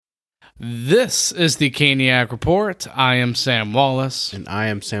This is the Caniac Report. I am Sam Wallace. And I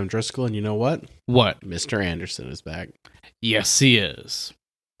am Sam Driscoll, and you know what? What? Mr. Andersen is back. Yes, he is.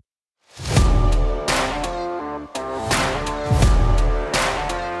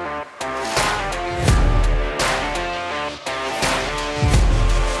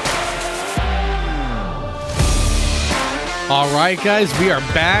 All right, guys, we are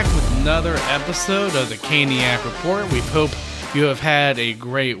back with another episode of the Caniac Report. We hope you have had a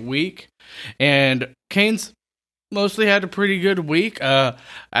great week. And Canes mostly had a pretty good week. At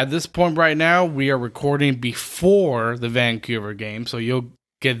this point right now, we are recording before the Vancouver game, so you'll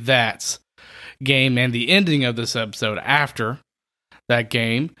get that game and the ending of this episode after that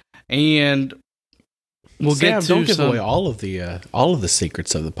game. And we'll get to don't give away all of the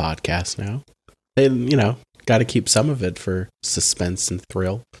secrets of the podcast now. And, got to keep some of it for suspense and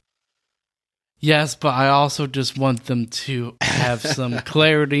thrill. Yes, but I also just want them to have some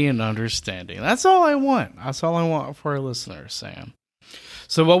clarity and understanding. That's all I want. That's all I want for our listeners, Sam.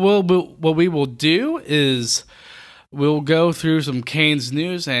 So what we will do is we'll go through some Canes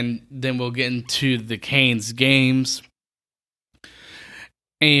news, and then we'll get into the Canes games.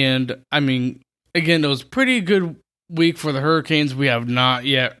 And, again, it was a pretty good week for the Hurricanes. We have not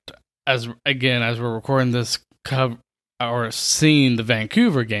yet, as we're recording this, or seen the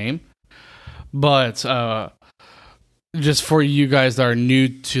Vancouver game. But just for you guys that are new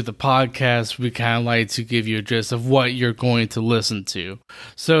to the podcast, we kind of like to give you a gist of what you're going to listen to.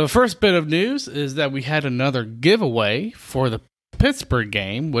 So the first bit of news is that we had another giveaway for the Pittsburgh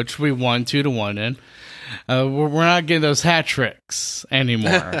game, which we won 2-1 in. We're not getting those hat tricks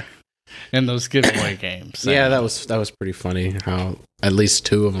anymore in those giveaway games. So. Yeah, that was pretty funny. How at least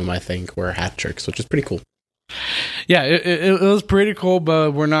two of them, I think, were hat tricks, which is pretty cool. Yeah, it was pretty cool,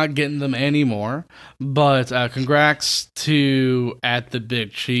 but we're not getting them anymore. But congrats to at the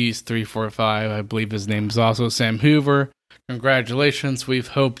Big Cheese 345. I believe his name is also Sam Hoover. Congratulations. We've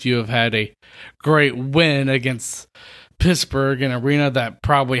hoped you have had a great win against Pittsburgh, an arena that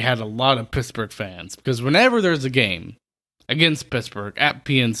probably had a lot of Pittsburgh fans. Because whenever there's a game against Pittsburgh at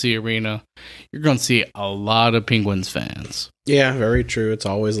PNC Arena, you're going to see a lot of Penguins fans. Yeah, very true. It's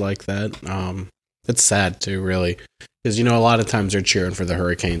always like that. It's sad, too, really. Because, a lot of times they're cheering for the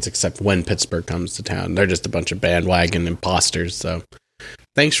Hurricanes, except when Pittsburgh comes to town. They're just a bunch of bandwagon imposters, so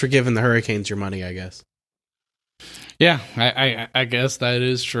thanks for giving the Hurricanes your money, I guess. Yeah, I guess that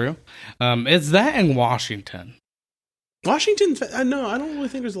is true. It's that in Washington. Washington? No, I don't really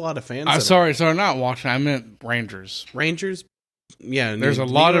think there's a lot of fans. Sorry, not Washington. I meant Rangers. Rangers? Yeah. There's a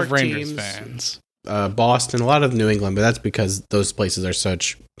lot of Rangers fans. Boston, a lot of New England, but that's because those places are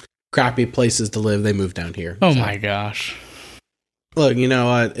such crappy places to live. They moved down here. Oh, my gosh. Look, you know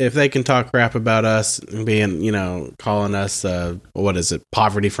what? If they can talk crap about us being, calling us,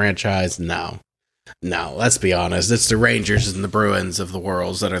 poverty franchise? No, let's be honest. It's the Rangers and the Bruins of the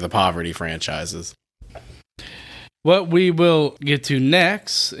world that are the poverty franchises. What we will get to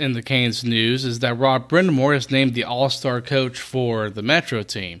next in the Canes news is that Rob Brind'Amour is named the All-Star coach for the Metro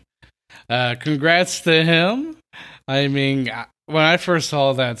team. Congrats to him. When I first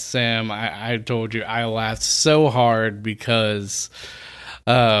saw that, Sam, I told you I laughed so hard because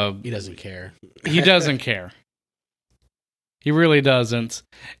he doesn't care. He doesn't care. He really doesn't.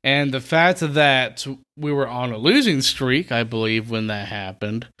 And the fact that we were on a losing streak, I believe, when that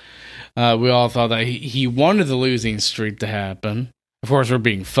happened, we all thought that he wanted the losing streak to happen. Of course, we're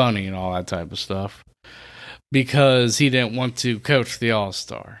being funny and all that type of stuff. Because he didn't want to coach the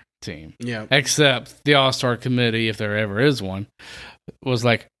All-Star team. Yeah. Except the All-Star committee, if there ever is one, was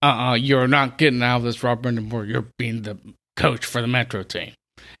like, you're not getting out of this, Rob Brind'Amour. You're being the coach for the Metro team.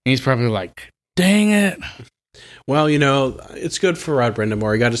 And he's probably like, dang it. Well, it's good for Rod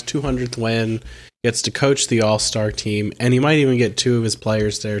Brind'Amour. He got his 200th win, gets to coach the All-Star team, and he might even get two of his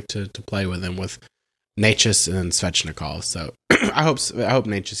players there to play with him, with Necas and Svechnikov. So I hope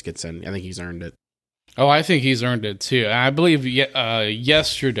Necas gets in. I think he's earned it. Oh, I think he's earned it too. I believe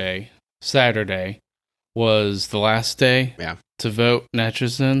yesterday, Saturday, was the last day to vote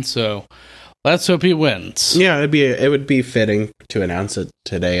Necas in. So let's hope he wins. Yeah, it would be fitting to announce it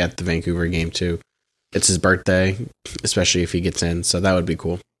today at the Vancouver game too. It's his birthday, especially if he gets in. So that would be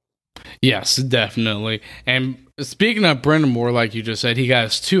cool. Yes, definitely. And speaking of Brind'Amour, like you just said, he got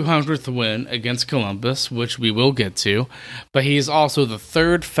his 200th win against Columbus, which we will get to. But he's also the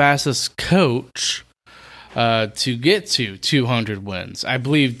third fastest coach to get to 200 wins. I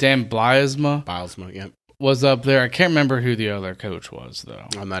believe Dan Bilesma was up there. I can't remember who the other coach was, though.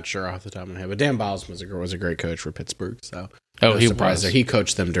 I'm not sure off the top of my head. But Dan Bilesma was a great coach for Pittsburgh. So he was. He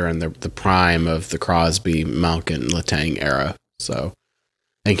coached them during the prime of the Crosby, Malkin, Letang era. So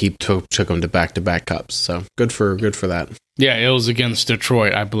and took them to back cups. So good for that. Yeah, it was against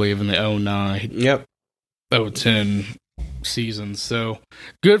Detroit, I believe, in the 09, Yep, 010 season. So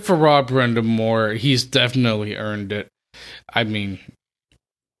good for Rob Brindamore. He's definitely earned it. I mean,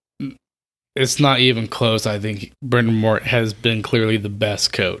 it's not even close. I think Brindamore has been clearly the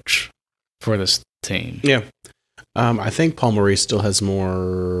best coach for this team. Yeah. I think Paul Maurice still has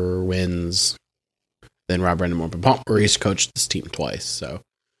more wins than Rob Brindamore, but Paul Maurice coached this team twice, so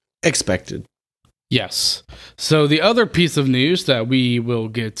expected. Yes. So the other piece of news that we will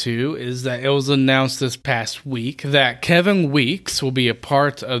get to is that it was announced this past week that Kevin Weeks will be a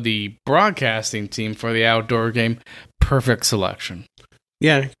part of the broadcasting team for the outdoor game Perfect Selection.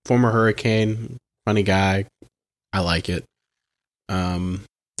 Yeah, former Hurricane, funny guy. I like it.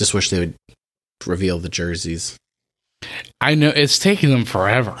 Just wish they would reveal the jerseys. I know it's taking them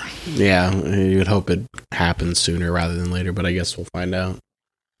forever. Yeah, you would hope it happens sooner rather than later, but I guess we'll find out.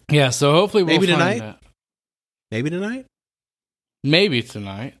 Yeah, so hopefully we'll Maybe find tonight? out. Maybe tonight? Maybe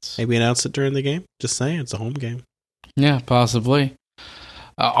tonight. Maybe announce it during the game? Just saying, it's a home game. Yeah, possibly.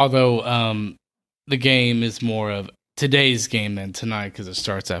 Although the game is more of today's game than tonight because it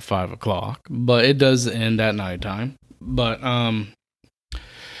starts at 5 o'clock, but it does end at nighttime. But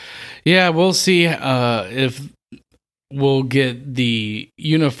yeah, we'll see if we'll get the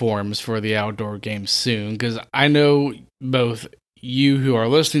uniforms for the outdoor game soon, because I know both you who are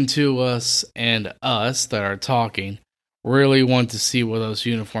listening to us and us that are talking really want to see what those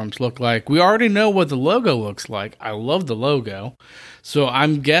uniforms look like. We already know what the logo looks like. I love the logo. So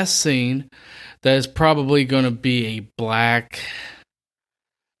I'm guessing that it's probably going to be a black,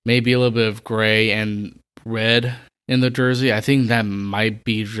 maybe a little bit of gray and red in the jersey. I think that might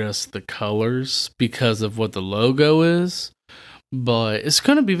be just the colors because of what the logo is. But it's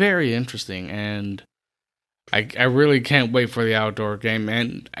going to be very interesting, and I really can't wait for the outdoor game,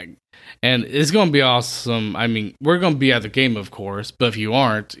 and it's going to be awesome. I mean, we're going to be at the game, of course, but if you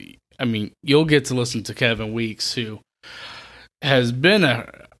aren't, I mean, you'll get to listen to Kevin Weeks, who has been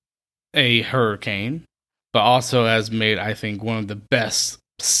a Hurricane, but also has made, I think, one of the best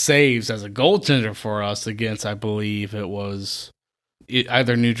saves as a goaltender for us against, I believe it was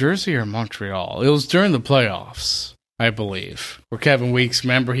either New Jersey or Montreal. It was during the playoffs, I believe, where Kevin Weeks,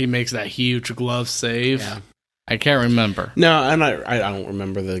 remember, he makes that huge glove save. Yeah. I can't remember. No, and I don't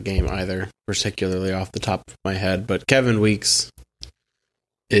remember the game either, particularly off the top of my head. But Kevin Weeks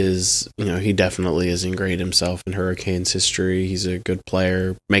is, he definitely has ingrained himself in Hurricanes history. He's a good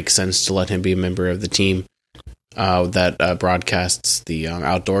player. Makes sense to let him be a member of the team that broadcasts the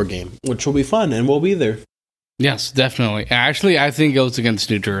outdoor game, which will be fun, and we'll be there. Yes, definitely. Actually, I think it was against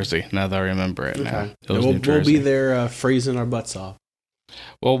New Jersey, now that I remember it. Okay. We'll be there freezing our butts off.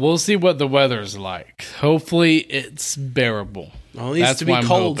 Well, we'll see what the weather's like. Hopefully, it's bearable. Well, it needs to be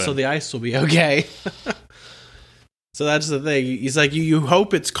cold, so the ice will be okay. So that's the thing. He's like, you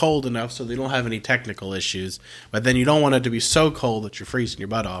hope it's cold enough so they don't have any technical issues, but then you don't want it to be so cold that you're freezing your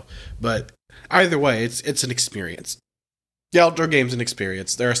butt off. But either way, it's an experience. The outdoor game's an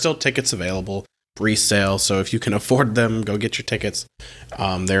experience. There are still tickets available, resale, so if you can afford them, go get your tickets.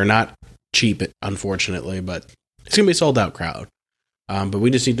 They're not cheap, unfortunately, but it's going to be a sold-out crowd. But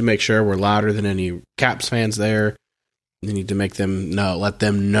we just need to make sure we're louder than any Caps fans there. We need to let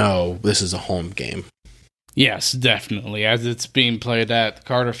them know this is a home game. Yes, definitely, as it's being played at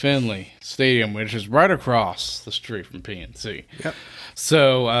Carter Finley Stadium, which is right across the street from PNC. Yep.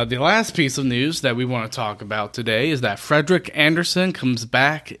 So the last piece of news that we want to talk about today is that Frederik Andersen comes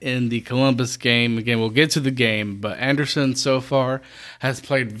back in the Columbus game. Again, we'll get to the game, but Andersen so far has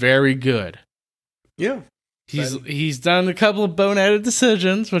played very good. Yeah. He's done a couple of boneheaded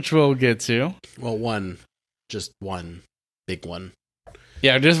decisions, which we'll get to. Well, just one big one.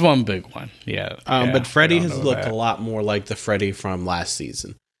 Yeah, just one big one. Yeah. But Freddie has looked a lot more like the Freddie from last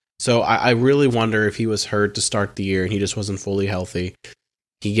season. So I really wonder if he was hurt to start the year and he just wasn't fully healthy.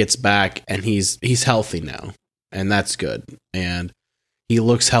 He gets back and he's healthy now, and that's good. And he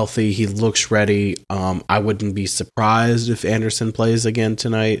looks healthy. He looks ready. I wouldn't be surprised if Andersen plays again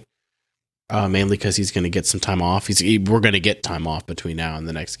tonight. Mainly because he's going to get some time off. We're going to get time off between now and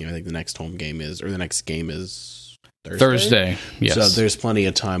the next game. I think the next game is Thursday. Yes. So there's plenty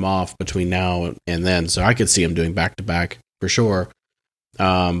of time off between now and then. So I could see him doing back-to-back for sure.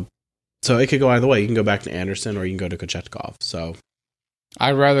 So it could go either way. You can go back to Andersen or you can go to Kochetkov. So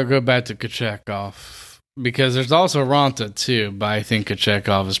I'd rather go back to Kochetkov because there's also Ronta too, but I think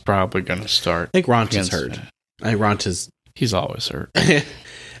Kochetkov is probably going to start. I think Ronta's hurt. He's always hurt.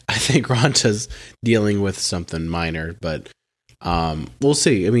 I think Ronta's dealing with something minor, but we'll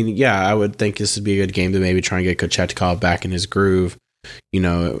see. I mean, yeah, I would think this would be a good game to maybe try and get Kochetkov back in his groove. You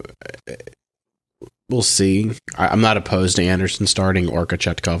know, we'll see. I'm not opposed to Andersen starting or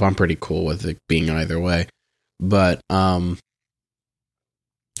Kochetkov. I'm pretty cool with it being either way. But we'll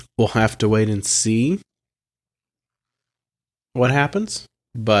have to wait and see what happens.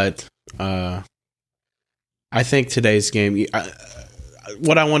 But I think today's game,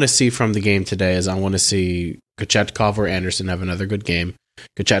 what I want to see from the game today is I want to see Kochetkov or Andersen have another good game.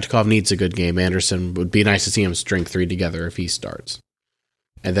 Kochetkov needs a good game. Andersen would be nice to see him string three together if he starts.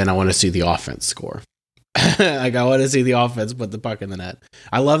 And then I want to see the offense score. Like, I want to see the offense put the puck in the net.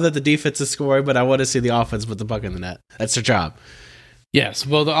 I love that the defense is scoring, but I want to see the offense put the puck in the net. That's their job. Yes,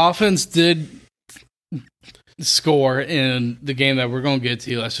 well, the offense did score in the game that we're going to get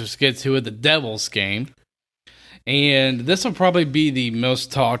to. Let's just get to it, the Devils game. And this will probably be the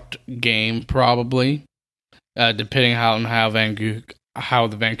most talked game, probably, depending on how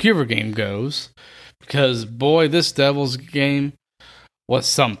the Vancouver game goes. Because, boy, this Devils game was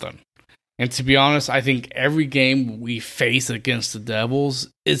something. And to be honest, I think every game we face against the Devils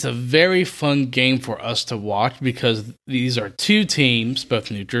is a very fun game for us to watch because these are two teams, both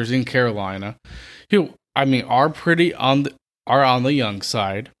New Jersey and Carolina, who are pretty on the young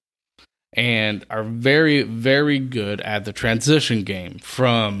side and are very, very good at the transition game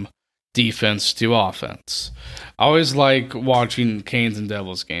from defense to offense. I always like watching Canes and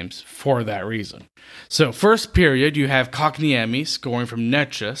Devils games for that reason. So first period, you have Kotkaniemi scoring from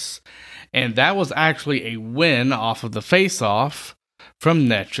Netchus. And that was actually a win off of the face-off from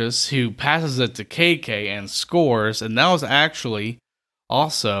Netchus, who passes it to KK and scores. And that was actually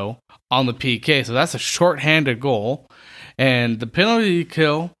also on the PK. So that's a shorthanded goal. And the penalty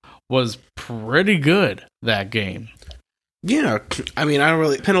kill was pretty good that game. Yeah,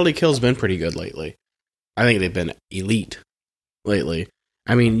 penalty kill's been pretty good lately. I think they've been elite lately.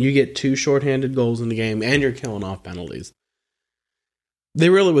 You get 2 shorthanded goals in the game, and you're killing off penalties.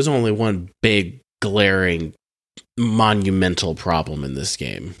 There really was only one big, glaring, monumental problem in this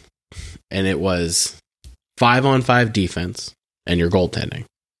game. And it was 5-on-5 defense and your goaltending.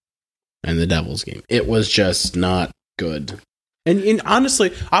 And the Devils game. It was just not good. And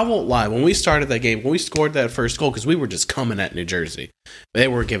honestly, I won't lie. When we started that game, when we scored that first goal, because we were just coming at New Jersey. They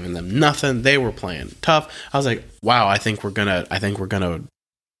were giving them nothing. They were playing tough. I was like, wow, I think we're gonna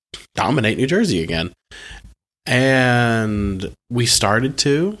dominate New Jersey again. And we started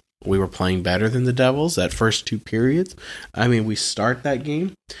to. We were playing better than the Devils that first 2 periods. We start that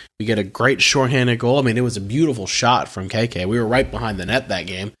game. We get a great shorthanded goal. It was a beautiful shot from KK. We were right behind the net that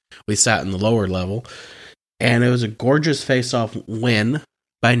game. We sat in the lower level. And it was a gorgeous face-off win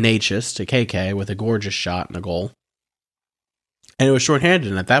by Netchus to KK with a gorgeous shot and a goal. And it was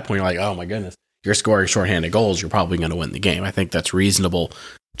shorthanded. And at that point, you're like, oh my goodness, you're scoring shorthanded goals. You're probably going to win the game. I think that's reasonable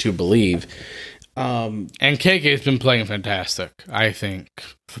to believe. And KK's been playing fantastic, I think,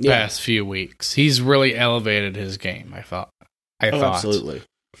 for the past few weeks. He's really elevated his game, I thought. Absolutely.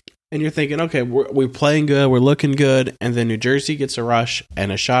 And you're thinking, okay, we're playing good, we're looking good, and then New Jersey gets a rush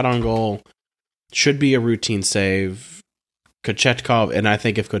and a shot on goal. Should be a routine save. Kochetkov, and I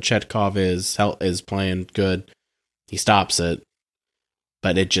think if Kochetkov is playing good, he stops it.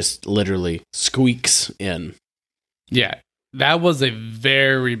 But it just literally squeaks in. Yeah. That was a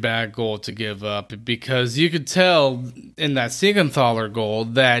very bad goal to give up because you could tell in that Siegenthaler goal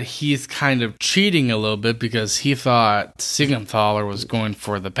that he's kind of cheating a little bit because he thought Siegenthaler was going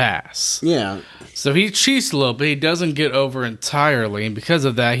for the pass. Yeah. So he cheats a little bit. He doesn't get over entirely. And because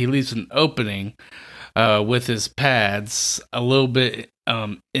of that, he leaves an opening with his pads a little bit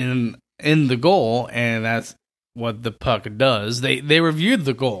in the goal. And that's what the puck does. They reviewed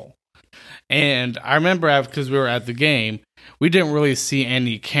the goal. And I remember because we were at the game, we didn't really see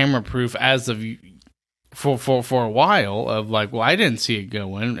any camera proof as of for a while of like, well, I didn't see it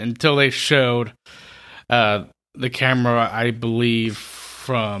go in until they showed the camera, I believe,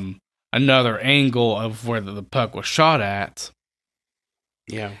 from another angle of where the puck was shot at.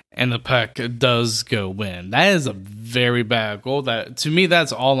 Yeah. And the puck does go in. That is a very bad goal. That to me,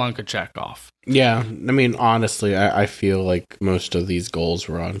 that's all on Kochetkov. Yeah. Honestly, I feel like most of these goals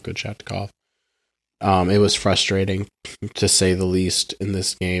were on Kochetkov. It was frustrating, to say the least, in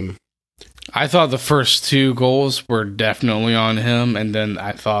this game. I thought the first 2 goals were definitely on him, and then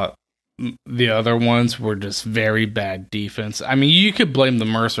I thought the other ones were just very bad defense. You could blame the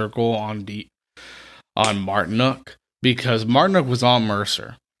Mercer goal on Martinook, because Martinook was on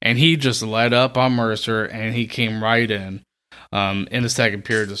Mercer, and he just let up on Mercer, and he came right in the second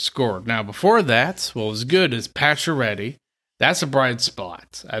period to score. Now, before that, what was good is Pacioretty. That's a bright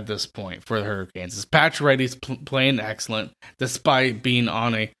spot at this point for the Hurricanes. Pacioretty's playing excellent, despite being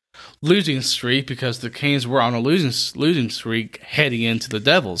on a losing streak because the Canes were on a losing streak heading into the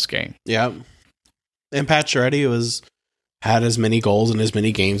Devils game. Yeah. And Pacioretty had as many goals in as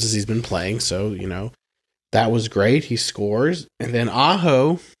many games as he's been playing, so, that was great. He scores. And then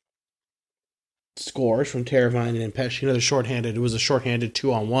Aho scores from Teravainen and Pesce. The shorthanded. It was a shorthanded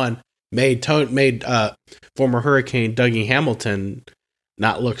 2-on-1. Made former Hurricane Dougie Hamilton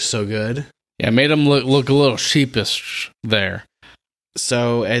not look so good. Yeah, made him look a little sheepish there.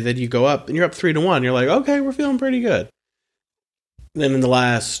 So, and then you go up, and you're up 3-1. You're like, okay, we're feeling pretty good. Then in the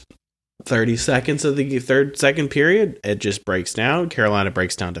last 30 seconds of the second period, it just breaks down. Carolina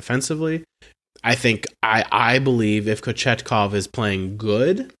breaks down defensively. I believe if Kochetkov is playing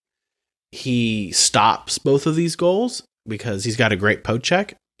good, he stops both of these goals because he's got a great poke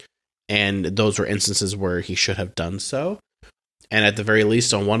check, and those were instances where he should have done so. And at the very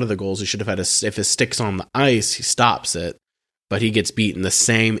least, on one of the goals, he should have had if his stick's on the ice, he stops it, but he gets beaten the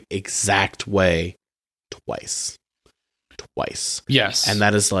same exact way twice. Yes. And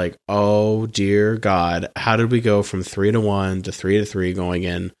that is like, oh dear God, how did we go from 3-1 to 3-3 going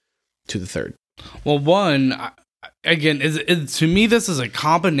in to the third? Well, one, again, to me, this is a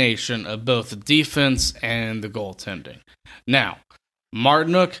combination of both the defense and the goaltending. Now,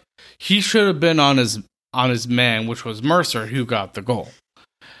 Martinook, he should have been on his man, which was Mercer, who got the goal.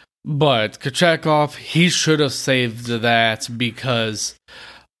 But Kochetkov, he should have saved that because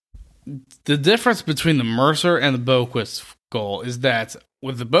the difference between the Mercer and the Boquist goal is that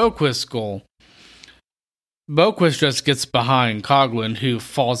with the Boquist goal, Boquist just gets behind Coghlan, who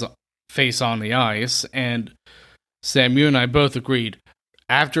falls face on the ice, and Sam, you and I both agreed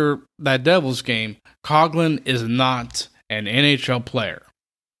after that Devils game, Coghlan is not an NHL player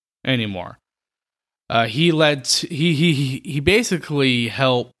anymore. He basically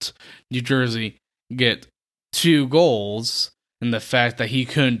helped New Jersey get 2 goals in the fact that he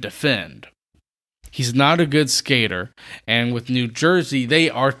couldn't defend. He's not a good skater, and with New Jersey, they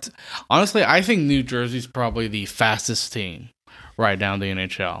are honestly, I think New Jersey's probably the fastest team right now in the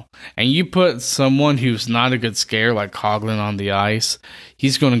NHL. And you put someone who's not a good skater like Coghlan on the ice,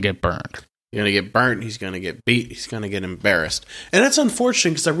 he's going to get burned. He's going to get burnt. He's going to get beat. He's going to get embarrassed. And that's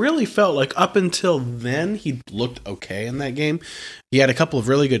unfortunate because I really felt like up until then, he looked okay in that game. He had a couple of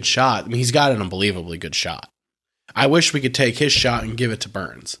really good shots. I mean, he's got an unbelievably good shot. I wish we could take his shot and give it to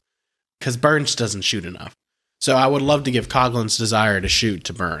Burns because Burns doesn't shoot enough. So I would love to give Coghlan's desire to shoot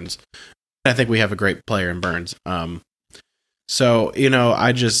to Burns. I think we have a great player in Burns. So,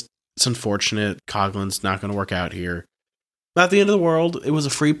 it's unfortunate. Coghlan's not going to work out here. Not the end of the world. It was a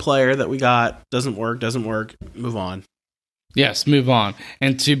free player that we got. Doesn't work. Move on. Yes, move on.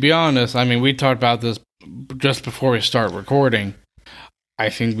 And to be honest, I mean, we talked about this just before we start recording. I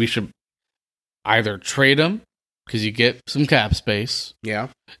think we should either trade him, because you get some cap space. Yeah.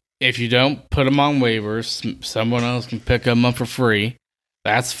 If you don't, put him on waivers. Someone else can pick him up for free.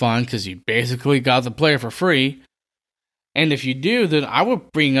 That's fine, because you basically got the player for free. And if you do, then I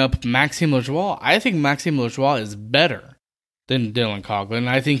would bring up Maxime Lajoie. I think Maxime Lajoie is better than Dylan Coghlan.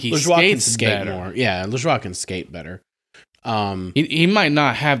 I think he skates better. More. Yeah, Lajoie can skate better. He might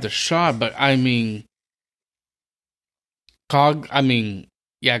not have the shot, but I mean, Coghlan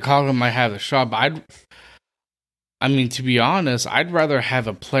might have the shot, but to be honest, I'd rather have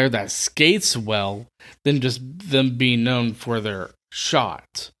a player that skates well than just them being known for their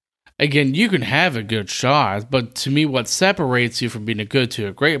shot. Again, you can have a good shot, but to me, what separates you from being a good to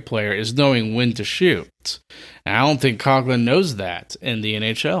a great player is knowing when to shoot. And I don't think Coghlan knows that in the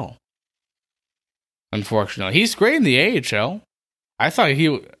NHL. Unfortunately, he's great in the AHL. I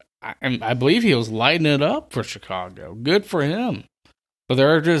believe he was lighting it up for Chicago. Good for him. But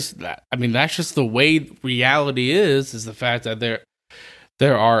that's just the way reality is the fact that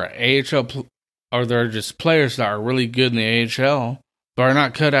there are AHL, or there are just players that are really good in the AHL, but are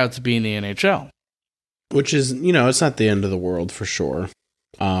not cut out to be in the NHL. Which is, it's not the end of the world for sure.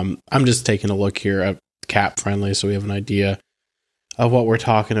 I'm just taking a look here at Cap Friendly so we have an idea of what we're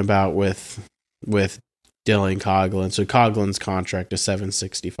talking about with Dylan Coghlan. So Coghlan's contract is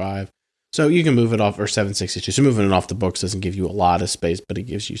 $765. So you can move it off, or $762. So moving it off the books doesn't give you a lot of space, but it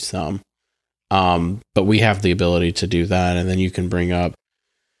gives you some. But we have the ability to do that, and then you can bring up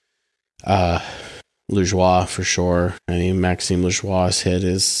Lajoie for sure. I mean, Maxime Lajoie's hit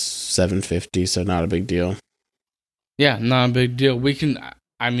is $750, so not a big deal. Yeah, not a big deal.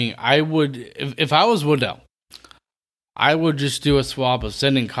 I would, if I was Waddell, I would just do a swap of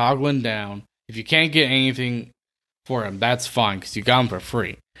sending Coghlan down. If you can't get anything for him, that's fine, because you got him for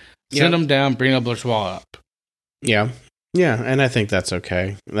free. Send him down, bring up Lajoie up. Yeah. Yeah, and I think that's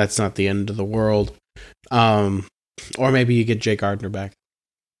okay. That's not the end of the world. Or maybe you get Jake Gardner back.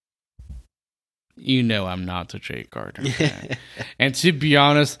 You know I'm not a Jake Gardner fan. And to be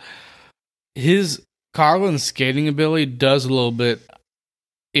honest, his Coughlin's skating ability does a little bit,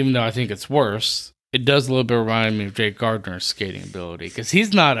 even though I think it's worse, it does a little bit remind me of Jake Gardner's skating ability, because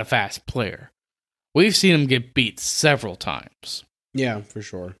he's not a fast player. We've seen him get beat several times. Yeah, for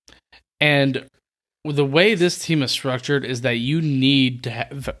sure. And the way this team is structured is that you need to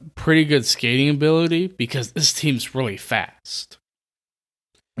have pretty good skating ability because this team's really fast.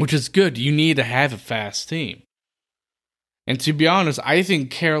 Which is good. You need to have a fast team. And to be honest, I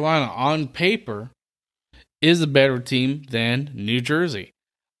think Carolina on paper is a better team than New Jersey.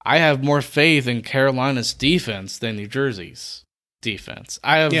 I have more faith in Carolina's defense than New Jersey's defense.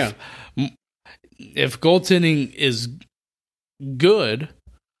 If goaltending is good,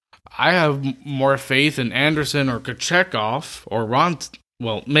 I have more faith in Andersen or Kochetkov or Ronta.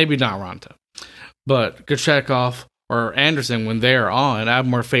 Well, maybe not Ronta, but Kochetkov or Andersen when they're on. I have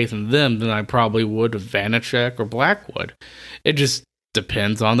more faith in them than I probably would of Vanacek or Blackwood. It just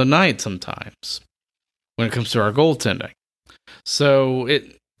depends on the night sometimes when it comes to our goaltending. So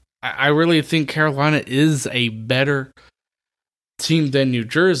I really think Carolina is a better team than New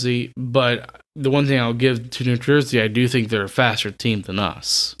Jersey, but the one thing I'll give to New Jersey, I do think they're a faster team than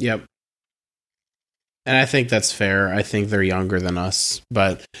us. Yep. And I think that's fair. I think they're younger than us,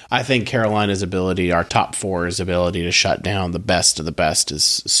 but I think Carolina's ability, our top four's ability to shut down the best of the best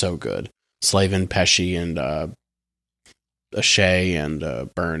is so good. Slavin, Pesci, and Shea and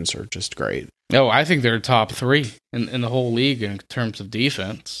Burns are just great. Oh, I think they're top three in the whole league in terms of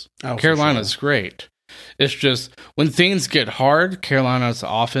defense. Oh, Carolina's great. It's just when things get hard, Carolina's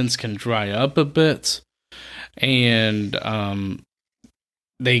offense can dry up a bit, and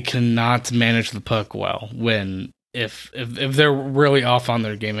they cannot manage the puck well when if they're really off on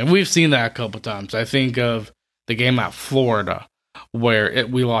their game. And we've seen that a couple times. I think of the game at Florida where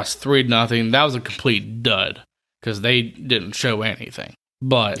we lost 3-0. That was a complete dud because they didn't show anything.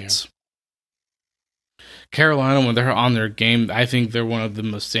 But Carolina, when they're on their game, I think they're one of the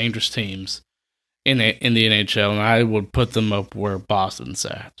most dangerous teams in the NHL, and I would put them up where Boston's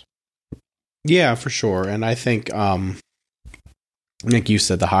at. Yeah, for sure. And I think, Nick, you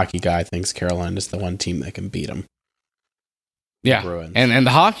said the hockey guy thinks Carolina is the one team that can beat them. Yeah, and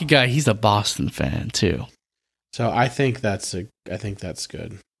the hockey guy, he's a Boston fan too. So I think that's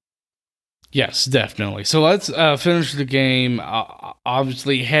good. Yes, definitely. So let's finish the game.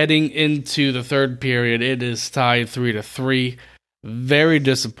 Obviously, heading into the third period, it is tied 3-3. Very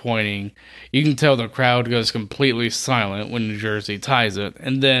disappointing. You can tell the crowd goes completely silent when New Jersey ties it.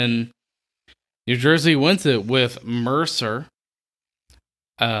 And then New Jersey wins it with Mercer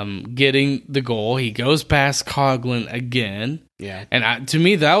getting the goal. He goes past Coughlin again. Yeah. And to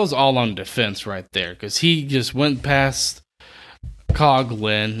me, that was all on defense right there because he just went past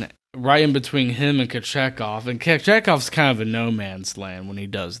Coughlin right in between him and Kochetkov. And Kochetkov's kind of a no man's land when he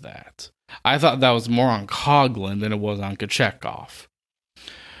does that. I thought that was more on Coughlin than it was on Kochetkov.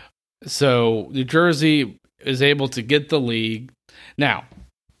 So New Jersey is able to get the lead. Now,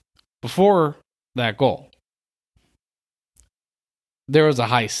 before that goal, there was a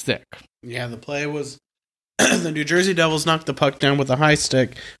high stick. Yeah, the play was the New Jersey Devils knocked the puck down with a high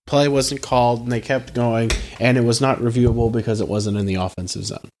stick. Play wasn't called, and they kept going, and it was not reviewable because it wasn't in the offensive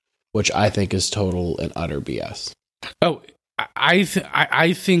zone, which I think is total and utter BS. Oh,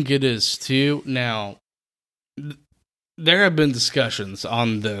 I think it is too. Now, there have been discussions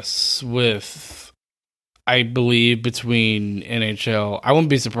on this with, I believe, between NHL. I wouldn't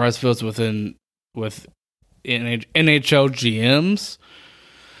be surprised if it was with NHL GMs.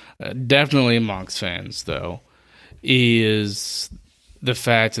 Definitely amongst fans, though, is the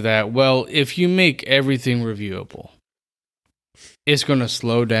fact that, well, if you make everything reviewable, it's going to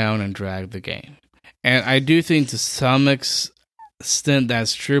slow down and drag the game. And I do think to some extent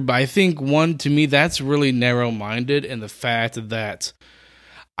that's true, but I think, to me, that's really narrow-minded in the fact that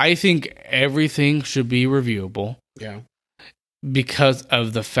I think everything should be reviewable. Yeah. Because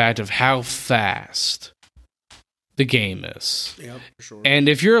of the fact of how fast the game is. Yeah, for sure. And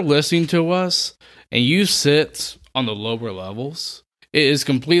if you're listening to us and you sit on the lower levels, it is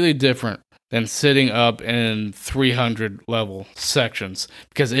completely different than sitting up in 300 level sections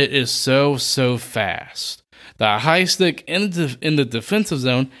because it is so fast. The high stick in the defensive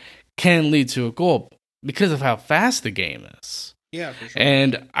zone can lead to a goal because of how fast the game is. Yeah, for sure.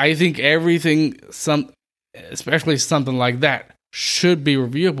 And I think everything, especially something like that, should be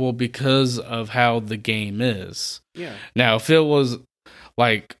reviewable because of how the game is. Yeah. Now, if it was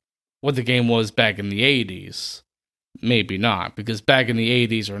like what the game was back in the 80s, maybe not, because back in the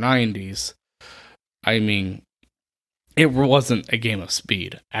 80s or 90s, I mean, it wasn't a game of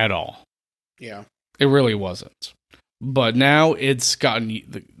speed at all. Yeah. It really wasn't. But now it's gotten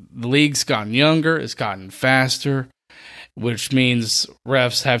the league's gotten younger, it's gotten faster, which means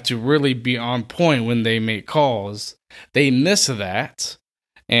refs have to really be on point when they make calls. They miss that.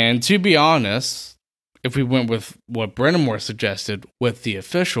 And to be honest, if we went with what Brennamore suggested with the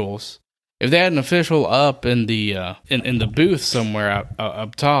officials, if they had an official up in the in the booth somewhere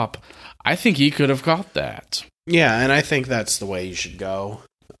up top, I think he could have caught that. Yeah, and I think that's the way you should go.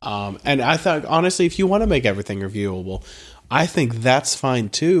 And I thought, honestly, if you want to make everything reviewable, I think that's fine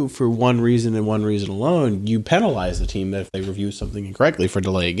too. For one reason and one reason alone, you penalize the team if they review something incorrectly for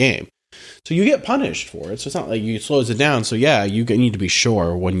delay a game. So you get punished for it. So it's not like you slows it down. So yeah, you need to be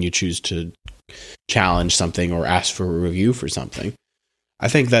sure when you choose to challenge something or ask for a review for something. I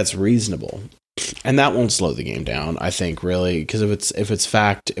think that's reasonable, and that won't slow the game down. I think really, because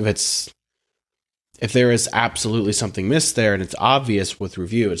if there is absolutely something missed there and it's obvious with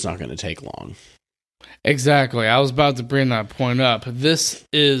review, it's not going to take long. Exactly. I was about to bring that point up. This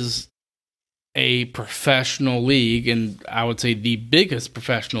is a professional league, and I would say the biggest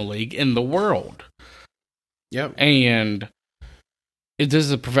professional league in the world. Yep. And if this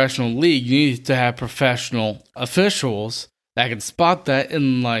is a professional league, you need to have professional officials that can spot that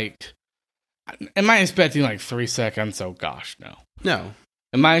in, like, am I expecting like 3 seconds? Oh gosh, no. No.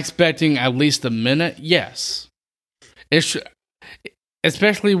 Am I expecting at least a minute? Yes. It should,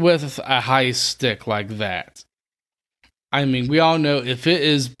 especially with a high stick like that. I mean, we all know if it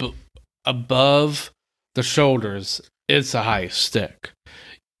is above the shoulders, it's a high stick.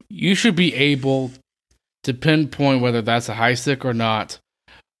 You should be able to pinpoint whether that's a high stick or not,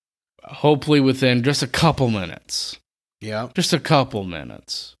 hopefully within just a couple minutes. Yeah. Just a couple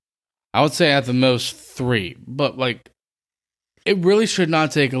minutes. I would say at the most 3, but like, it really should not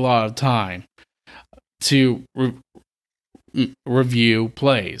take a lot of time to review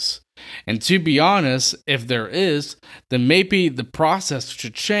plays. And to be honest, if there is, then maybe the process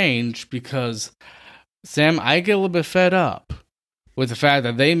should change, because, Sam, I get a little bit fed up with the fact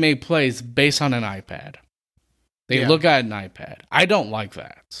that they make plays based on an iPad. They look at an iPad. I don't like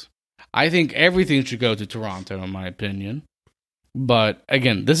that. I think everything should go to Toronto, in my opinion. But,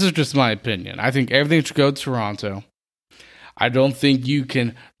 again, this is just my opinion. I think everything should go to Toronto. I don't think you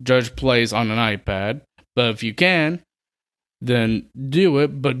can judge plays on an iPad. But if you can, then do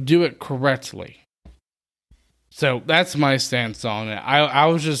it, but do it correctly. So that's my stance on it.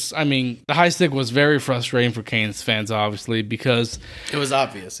 The high stick was very frustrating for Canes fans, obviously, because it was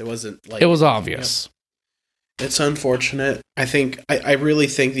obvious. It wasn't like... It was obvious. Yeah. It's unfortunate. I really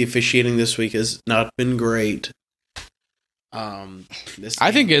think the officiating this week has not been great.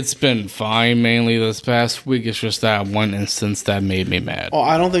 I think it's been fine mainly this past week. It's just that one instance that made me mad. Well,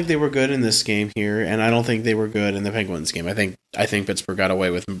 I don't think they were good in this game here, and I don't think they were good in the Penguins game. I think Pittsburgh got away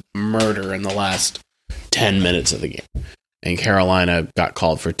with murder in the last 10 minutes of the game, and Carolina got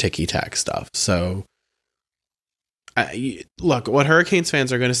called for ticky-tack stuff. So, look, what Hurricanes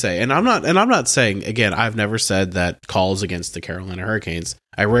fans are going to say, and I'm not saying, again, I've never said that calls against the Carolina Hurricanes,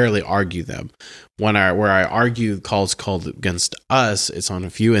 I rarely argue them. Where I argue calls called against us, it's on a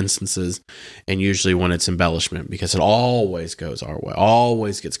few instances, and usually when it's embellishment, because it always goes our way,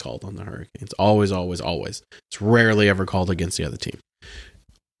 always gets called on the Hurricanes, always. It's rarely ever called against the other team.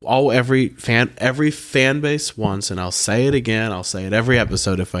 Every fan base wants, and I'll say it again, I'll say it every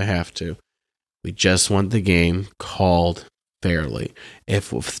episode if I have to, we just want the game called fairly.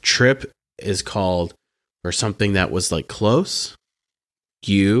 If trip is called for something that was like close,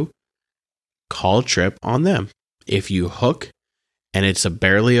 you call trip on them. If you hook and it's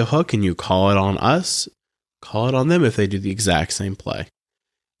barely a hook and you call it on us, call it on them if they do the exact same play.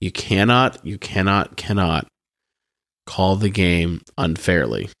 You cannot call the game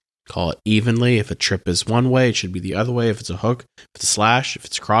unfairly. Call it evenly. If a trip is one way, it should be the other way. If it's a hook, if it's a slash, if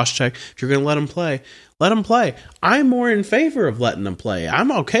it's a cross check, if you're going to let them play, let them play. I'm more in favor of letting them play.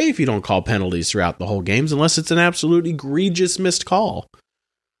 I'm okay if you don't call penalties throughout the whole games unless it's an absolute egregious missed call.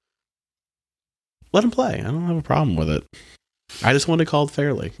 Let them play. I don't have a problem with it. I just want it called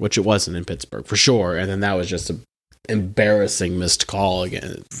fairly, which it wasn't in Pittsburgh for sure. And then that was just an embarrassing missed call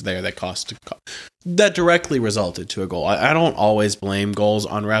again there that directly resulted to a goal. I don't always blame goals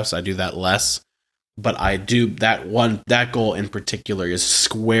on refs. I do that less, but I do that goal in particular is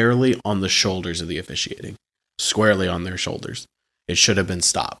squarely on the shoulders of the officiating, squarely on their shoulders. It should have been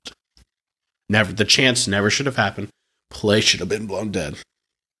stopped. The chance never should have happened. Play should have been blown dead.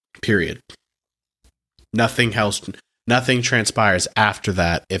 Period. Nothing transpires after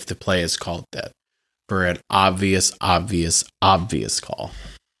that if the play is called dead for an obvious call.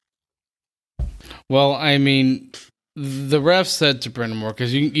 Well, I mean, the ref said to Brindamore,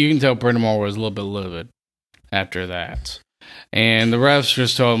 because you can tell Brindamore was a little bit livid after that. And the refs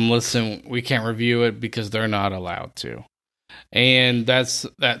just told him, listen, we can't review it because they're not allowed to. And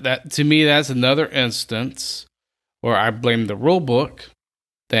that to me, that's another instance where I blame the rule book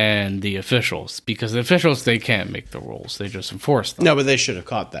than the officials, because the officials, they can't make the rules, they just enforce them. No, but they should have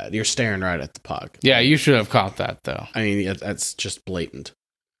caught that. You're staring right at the puck. Yeah, you should have caught that, though. I mean, that's just blatant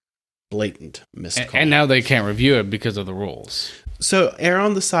miscall. And now they can't review it because of the rules. So err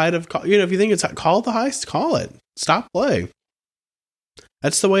on the side of, if you think it's call the heist, call it. Stop play.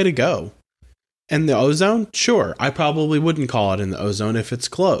 That's the way to go. And the ozone, sure, I probably wouldn't call it in the ozone if it's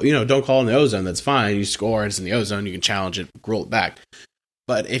close. Don't call it in the ozone. That's fine. You score, it's in the ozone. You can challenge it, roll it back.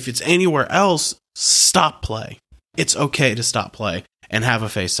 But if it's anywhere else, stop play. It's okay to stop play and have a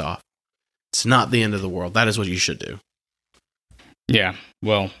face-off. It's not the end of the world. That is what you should do. Yeah.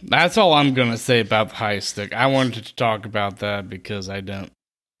 Well, that's all I'm going to say about the high stick. I wanted to talk about that because I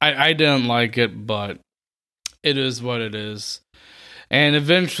didn't like it, but it is what it is. And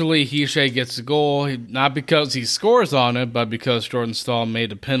eventually, Hishay gets a goal, not because he scores on it, but because Jordan Stahl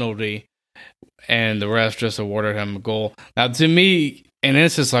made a penalty, and the ref just awarded him a goal. Now, to me, in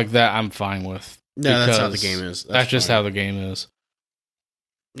instances like that, I'm fine with. No, that's how the game is. That's just how the game is.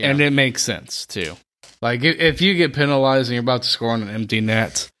 Yeah. And it makes sense, too. Like, if you get penalized and you're about to score on an empty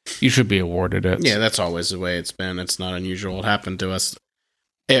net, you should be awarded it. Yeah, that's always the way it's been. It's not unusual. It happened to us.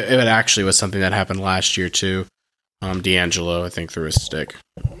 It actually was something that happened last year, too. D'Angelo, I think, threw a stick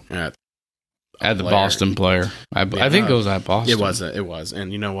at the Boston player. I think it was at Boston. It was.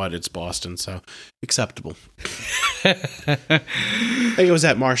 And you know what? It's Boston, so acceptable. I think it was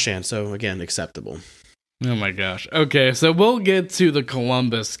at Marchand, so again, acceptable. Oh my gosh. Okay, so we'll get to the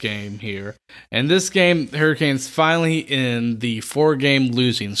Columbus game here. And this game, Hurricanes finally in the 4-game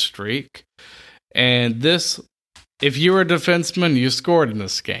losing streak. And this, if you were a defenseman, you scored in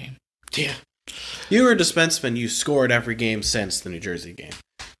this game. Yeah. You were a defenseman, you scored every game since the New Jersey game.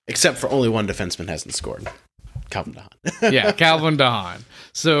 Except for only one defenseman hasn't scored. Calvin DeHaan. Yeah, Calvin DeHaan.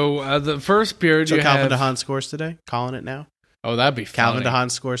 So the first period Calvin DeHaan scores today? Calling it now? Oh, that'd be funny. Calvin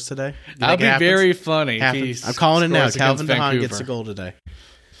DeHaan scores today? That'd be very funny. I'm calling it now. Calvin DeHaan gets a goal today.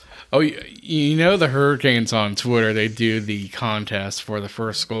 Oh, you know the Hurricanes on Twitter, they do the contest for the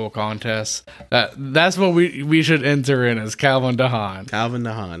first goal contest. That's what we should enter in as Calvin DeHaan. Calvin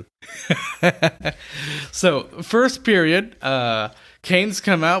DeHaan. So, first period, Canes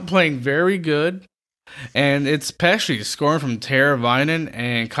come out playing very good. And it's Pesce scoring from Teravainen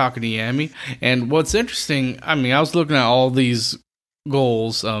and Kakaniemi. And what's interesting, I mean, I was looking at all these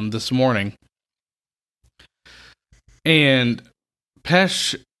goals this morning. And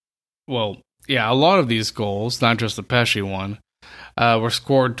Pesce, well, yeah, a lot of these goals, not just the Pesce one, were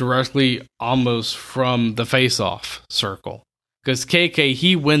scored directly almost from the face-off circle. Because KK,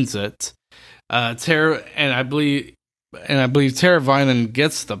 he wins it. And I believe Teravainen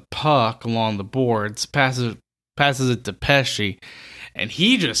gets the puck along the boards, passes it to Pesce, and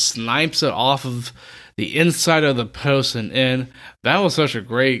he just snipes it off of the inside of the post and in. That was such a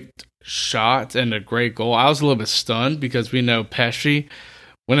great shot and a great goal. I was a little bit stunned because we know Pesce,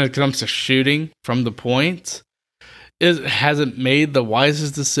 when it comes to shooting from the point, hasn't made the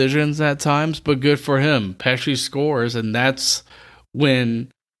wisest decisions at times, but good for him. Pesce scores, and that's when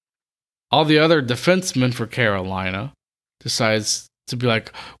all the other defensemen for Carolina decides to be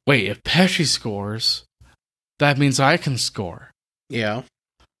like, wait, if Pesce scores, that means I can score. Yeah.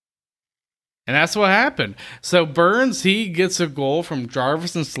 And that's what happened. So Burns, he gets a goal from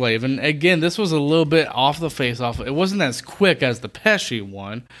Jarvis and Slavin. Again, this was a little bit off the face-off. It wasn't as quick as the Pesce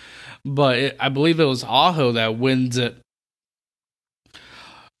one, but I believe it was Aho that wins it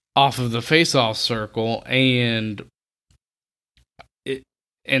off of the face-off circle. And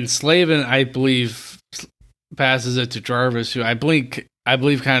Slavin, I believe, passes it to Jarvis, who I believe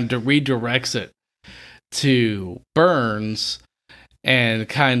kind of redirects it to Burns and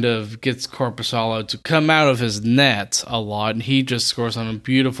kind of gets Korpisalo to come out of his net a lot, and he just scores on a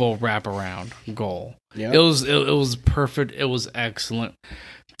beautiful wraparound goal. Yep. It was perfect. It was excellent.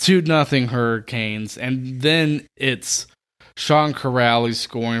 2-0 Hurricanes, and then it's Sean Corrali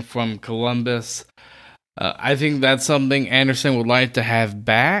scoring from Columbus. I think that's something Andersen would like to have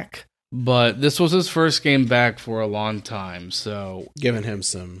back, but this was his first game back for a long time, so giving him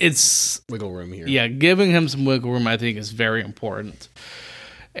some wiggle room here. Yeah, giving him some wiggle room I think is very important.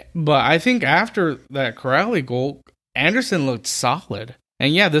 But I think after that Corrali goal, Andersen looked solid.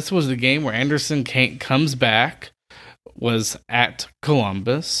 And yeah, this was the game where Andersen comes back, was at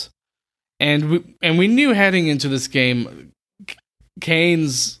Columbus, and we knew heading into this game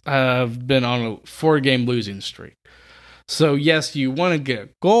Canes have been on a 4-game losing streak. So, yes, you want to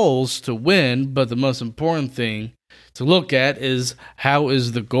get goals to win, but the most important thing to look at is how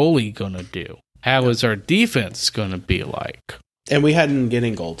is the goalie going to do? How is our defense going to be like? And we hadn't been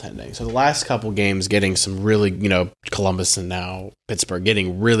getting goaltending. So the last couple games getting some really, Columbus and now Pittsburgh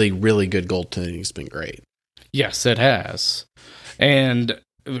getting really, really good goaltending has been great. Yes, it has. And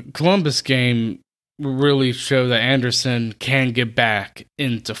the Columbus game really showed that Andersen can get back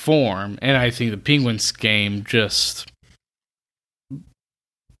into form. And I think the Penguins game just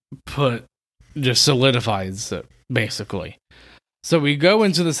solidifies it, basically. So we go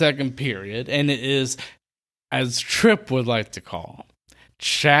into the second period, and it is, as Tripp would like to call,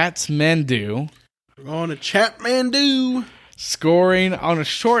 Chatmandu. We're going to Chatmandu. Scoring on a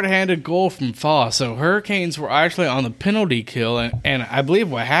shorthanded goal from Foss. So Hurricanes were actually on the penalty kill, and I believe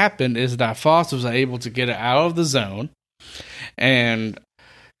what happened is that Foss was able to get it out of the zone, and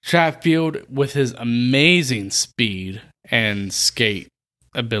Chatfield, with his amazing speed and skating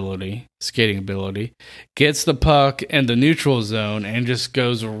ability, gets the puck in the neutral zone and just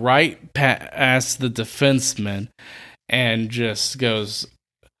goes right past the defenseman and just goes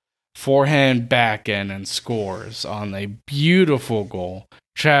forehand backhand and scores on a beautiful goal.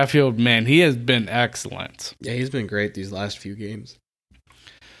 Chatfield, man, he has been excellent. Yeah, he's been great these last few games.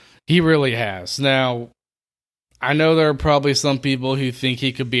 He really has. Now, I know there are probably some people who think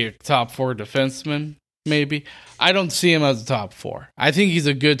he could be a top 4 defenseman, maybe. I don't see him as a top 4. I think he's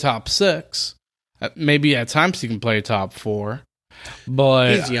a good top 6. Maybe at times he can play top 4.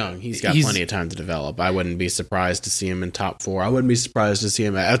 But he's young. He's got plenty of time to develop. I wouldn't be surprised to see him in top 4. I wouldn't be surprised to see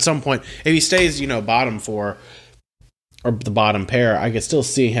him at some point. If he stays, bottom 4 or the bottom pair, I could still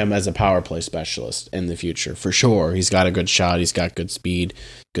see him as a power play specialist in the future, for sure. He's got a good shot. He's got good speed,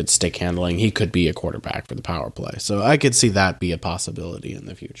 good stick handling. He could be a quarterback for the power play. So I could see that be a possibility in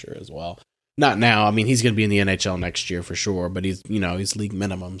the future as well. Not now. I mean, he's going to be in the NHL next year for sure, but he's league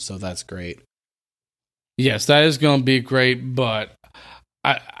minimum, so that's great. Yes, that is going to be great, but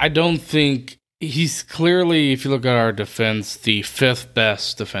I don't think he's clearly, if you look at our defense, the 5th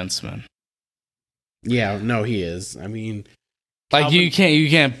best defenseman. Yeah, no, he is. I mean, you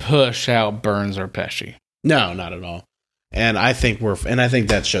can't push out Burns or Pesci. No, not at all. And I think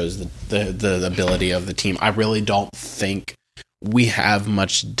that shows the ability of the team. I really don't think we have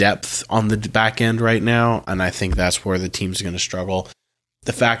much depth on the back end right now, and I think that's where the team's going to struggle.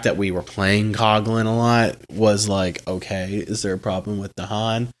 The fact that we were playing Coughlin a lot was like, okay, is there a problem with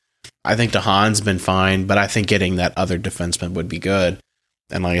DeHaan? I think DeHaan's been fine, but I think getting that other defenseman would be good.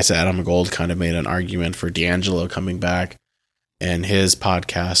 And like I said, Adam Gold kind of made an argument for D'Angelo coming back in his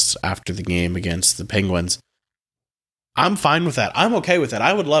podcasts after the game against the Penguins. I'm fine with that. I'm okay with that.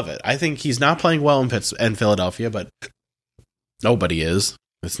 I would love it. I think he's not playing well in Philadelphia, but nobody is.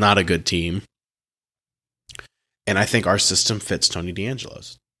 It's not a good team. And I think our system fits Tony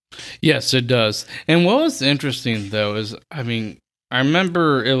D'Angelo's. Yes, it does. And what was interesting, though, is, I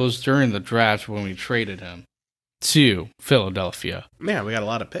remember it was during the draft when we traded him to Philadelphia. Yeah, we got a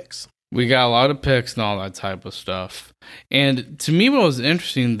lot of picks. We got a lot of picks and all that type of stuff. And to me, what was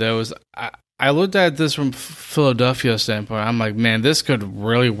interesting, though, is I looked at this from Philadelphia's standpoint. I'm like, man, this could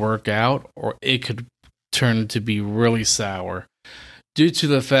really work out, or it could turn to be really sour due to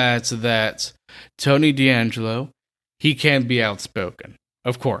the fact that Tony D'Angelo, he can be outspoken,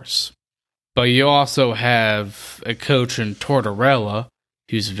 of course. But you also have a coach in Tortorella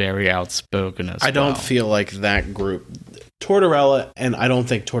who's very outspoken as well. I don't feel like that group, Tortorella, and I don't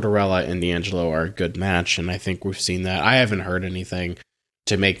think Tortorella and D'Angelo are a good match, and I think we've seen that. I haven't heard anything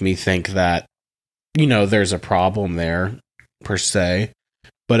to make me think that, there's a problem there, per se,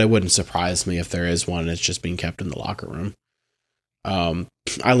 but it wouldn't surprise me if there is one. It's just being kept in the locker room.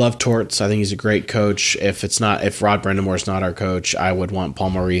 I love Torts. I think he's a great coach. If Rod Brendamore's not our coach, I would want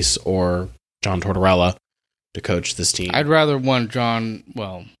Paul Maurice or John Tortorella to coach this team. I'd rather want John.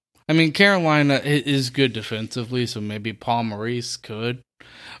 Well, Carolina is good defensively, so maybe Paul Maurice could.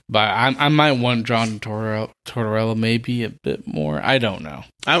 But I might want John Tortorella maybe a bit more. I don't know.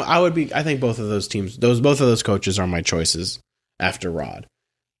 I think both of those teams, both of those coaches are my choices after Rod.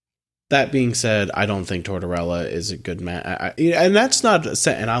 That being said, I don't think Tortorella is a good man. And that's not...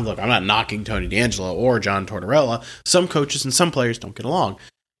 And I'm not knocking Tony D'Angelo or John Tortorella. Some coaches and some players don't get along.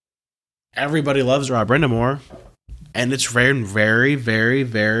 Everybody loves Rob Brindamore. And it's very, very, very,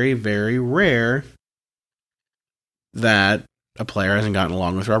 very, very rare that a player hasn't gotten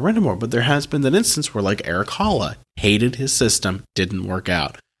along with Rob Brindamore. But there has been that instance where, like, Eric Holla hated his system, didn't work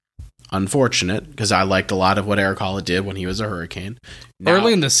out. Unfortunate, because I liked a lot of what Eric Holla did when he was a Hurricane.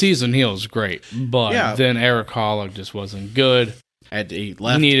 Early in the season, he was great, but then Eric Holla just wasn't good. He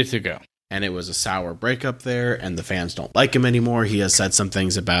left. He needed to go. and it was a sour breakup there, and the fans don't like him anymore. He has said some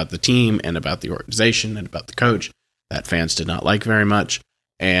things about the team and about the organization and about the coach that fans did not like very much,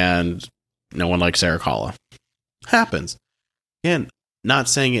 and no one likes Eric Halla. Happens. Again, not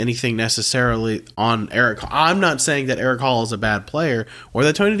saying anything necessarily on Eric. I'm not saying that Eric Halla is a bad player or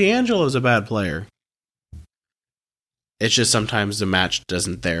that Tony DeAngelo is a bad player. It's just sometimes the match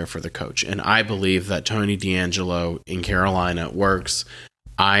isn't there for the coach, and I believe that Tony DeAngelo in Carolina works.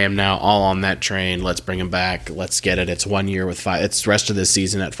 I am now all on that train. Let's bring him back. Let's get it. It's 1 year with 5. It's the rest of this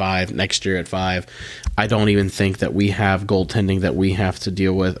season at 5. Next year at 5. I don't even think that we have goaltending that we have to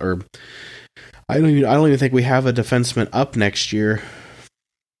deal with, or I don't even think we have a defenseman up next year.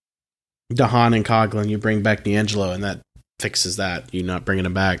 DeHaan and Coughlin, you bring back DeAngelo, and that fixes that. You're not bringing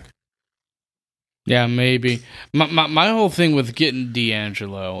him back. Yeah, maybe. My whole thing with getting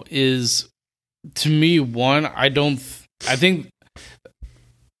DeAngelo is, to me, one, I think.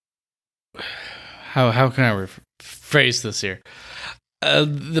 How can I rephrase this here?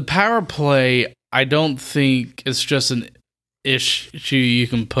 The power play, I don't think it's just an issue you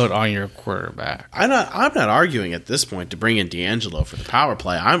can put on your quarterback. I'm not arguing at this point to bring in DeAngelo for the power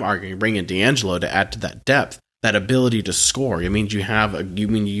play. I'm arguing bring in DeAngelo to add to that depth, that ability to score. It means if you have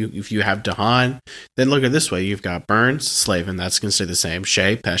DeHaan, then look at it this way: you've got Burns, Slavin, that's going to stay the same.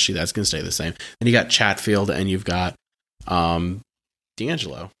 Shea, Pesci, that's going to stay the same. And you got Chatfield, and you've got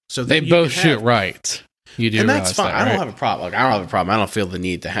DeAngelo. So they both shoot right. You do, and that's fine. That, right? I don't have a problem. I don't have a problem. I don't feel the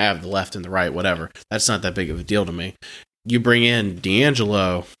need to have the left and the right, whatever. That's not that big of a deal to me. You bring in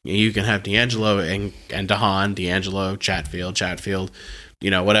DeAngelo, you can have DeAngelo and DeHaan, DeAngelo, Chatfield,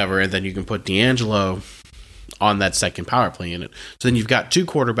 whatever, and then you can put DeAngelo on that second power play unit. So then you've got 2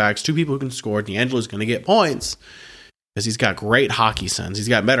 quarterbacks, 2 people who can score. DeAngelo's going to get points because he's got great hockey sense. He's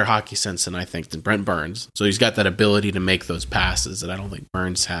got better hockey sense than Brent Burns. So he's got that ability to make those passes that I don't think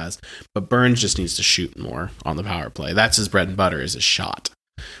Burns has. But Burns just needs to shoot more on the power play. That's his bread and butter, is his shot.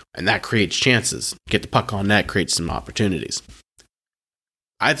 And that creates chances. Get the puck on net, creates some opportunities.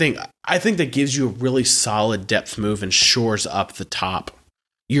 I think that gives you a really solid depth move and shores up the top,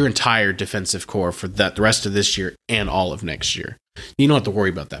 your entire defensive core for the rest of this year and all of next year. You don't have to worry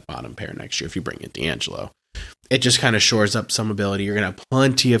about that bottom pair next year if you bring in DeAngelo. It just kind of shores up some ability. You're going to have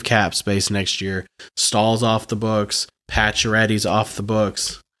plenty of cap space next year. Stahl's off the books. Pacioretty's off the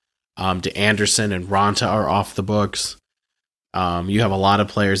books. Andersen and Ronta are off the books. You have a lot of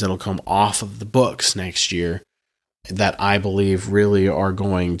players that'll come off of the books next year that I believe really are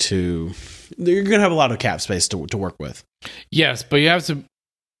going to... You're going to have a lot of cap space to work with. Yes, but you have to...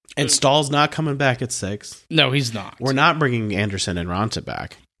 And Stahl's not coming back at 6. No, he's not. We're not bringing Andersen and Ronta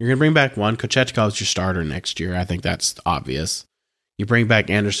back. You're going to bring back one. Kochechkov's your starter next year. I think that's obvious. You bring back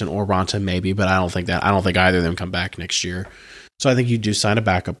Andersen or Ronta maybe, but I don't think either of them come back next year. So I think you do sign a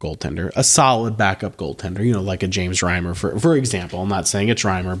backup goaltender, a solid backup goaltender, like a James Reimer, for example. I'm not saying it's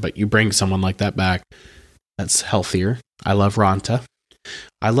Reimer, but you bring someone like that back that's healthier. I love Ronta.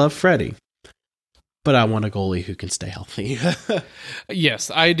 I love Freddie. But I want a goalie who can stay healthy.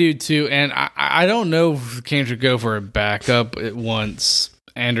 Yes, I do too. And I don't know if the Canes should go for a backup once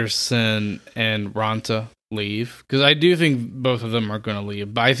Andersen and Ronta leave. Because I do think both of them are going to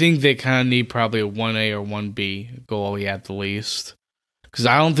leave. But I think they kind of need probably a 1A or 1B goalie at the least. Because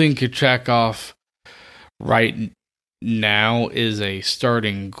I don't think Kochetkov right now is a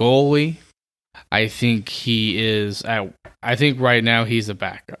starting goalie. I think right now he's a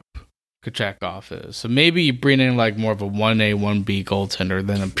backup. Kochetkov is. So maybe you bring in like more of a 1A, 1B goaltender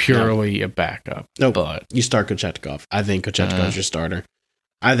than a purely a backup. No, but you start Kochetkov. I think Kochetkov's your starter.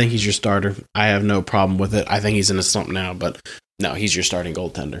 I think he's your starter. I have no problem with it. I think he's in a slump now, but no, he's your starting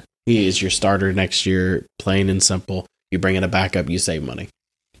goaltender. He is your starter next year, plain and simple. You bring in a backup, you save money.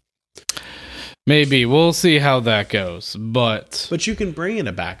 Maybe. We'll see how that goes. But you can bring in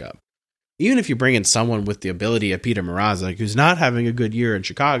a backup. Even if you bring in someone with the ability of Peter Mrazek, who's not having a good year in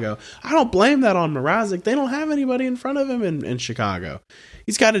Chicago, I don't blame that on Mrazek. They don't have anybody in front of him in Chicago.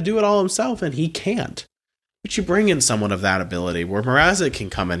 He's got to do it all himself, and he can't. But you bring in someone of that ability, where Mrazek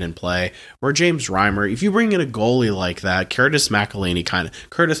can come in and play, where James Reimer, if you bring in a goalie like that, Curtis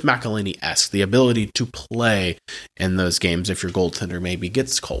McElhinney-esque, the ability to play in those games if your goaltender maybe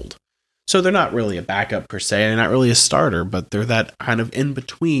gets cold. So they're not really a backup per se, they're not really a starter, but they're that kind of in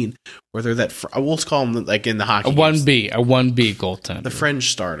between, where they're that, we'll call them like in the hockey a 1B goaltender. The fringe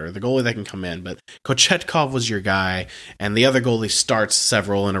starter, the goalie that can come in. But Kochetkov was your guy, and the other goalie starts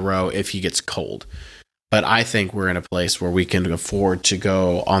several in a row if he gets cold. But I think we're in a place where we can afford to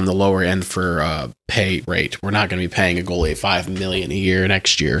go on the lower end for pay rate. We're not going to be paying a goalie $5 million a year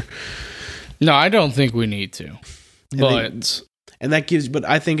next year. No, I don't think we need to. And that gives, but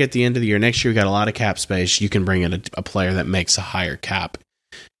I think at the end of the year, next year, you got a lot of cap space. You can bring in a player that makes a higher cap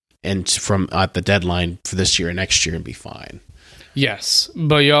and from at the deadline for this year and next year and be fine. Yes,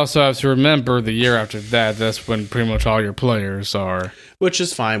 but you also have to remember the year after that, that's when pretty much all your players are. Which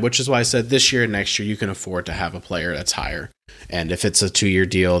is fine, which is why I said this year and next year you can afford to have a player that's higher. And if it's a 2-year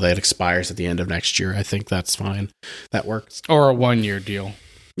deal that expires at the end of next year, I think that's fine. That works. Or a 1-year deal.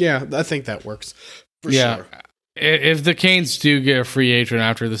 Yeah, I think that works for sure. If the Canes do get a free agent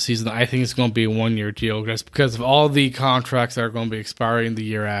after the season, I think it's going to be a 1-year deal just because of all the contracts that are going to be expiring the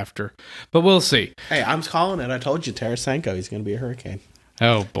year after. But we'll see. Hey, I'm calling it. I told you, Tarasenko, he's going to be a Hurricane.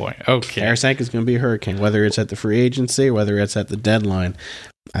 Oh, boy. Okay. Tarasenko is going to be a Hurricane, whether it's at the free agency or whether it's at the deadline.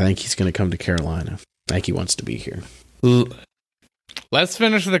 I think he's going to come to Carolina. I think he wants to be here. Let's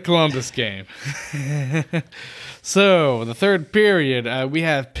finish the Columbus game. So, the third period, we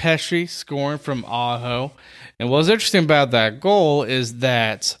have Pesce scoring from Aho. And what's interesting about that goal is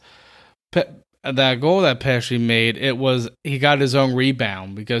that that goal that Pesce made, he got his own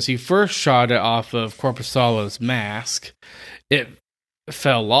rebound because he first shot it off of Korpisalo's mask. It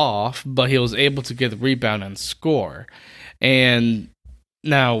fell off, but he was able to get the rebound and score. And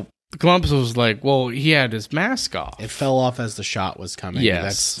now Columbus was like, well, he had his mask off. It fell off as the shot was coming.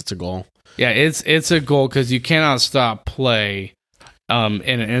 Yes. That's a goal. Yeah, it's a goal because you cannot stop play in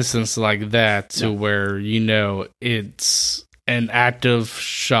an instance like that to where, it's an active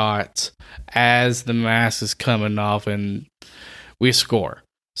shot as the mask is coming off and we score.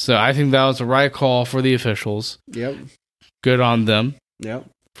 So I think that was the right call for the officials. Yep. Good on them. Yep.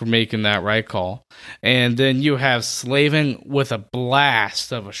 For making that right call. And then you have Slavin with a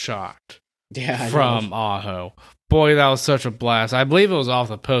blast of a shot from Aho. Boy, that was such a blast. I believe it was off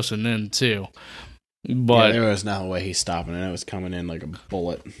the post and in too. But there was no way he's stopping it. It was coming in like a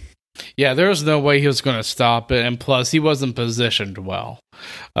bullet. Yeah, there was no way he was going to stop it. And plus, he wasn't positioned well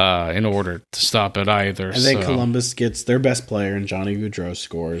in order to stop it either. And then Columbus gets their best player, and Johnny Gaudreau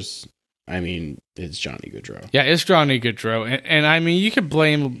scores. I mean, it's Johnny Gaudreau. Yeah, it's Johnny Gaudreau. And I mean, you could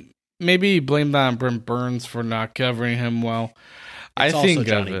blame that on Brent Burns for not covering him well. It's I think also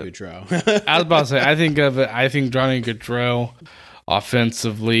Johnny of it. Gaudreau. I was about to say, I think of it. I think Johnny Gaudreau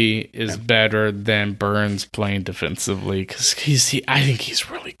offensively is better than Burns playing defensively because I think he's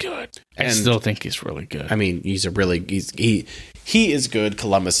really good. I still think he's really good. I mean, he is good.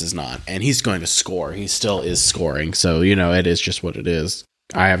 Columbus is not, and he's going to score. He still is scoring. So it is just what it is.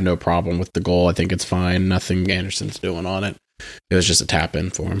 I have no problem with the goal. I think it's fine. Nothing Andersen's doing on it. It was just a tap in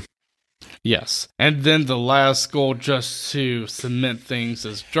for him. Yes. And then the last goal just to cement things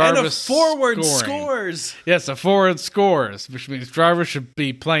is Jarvis and a forward scoring. Scores. Yes, a forward scores, which means Jarvis should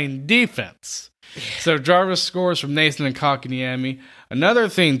be playing defense. So Jarvis scores from Nathan and Kakaniemi. Another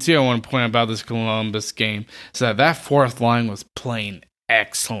thing, too, I want to point out about this Columbus game is that fourth line was playing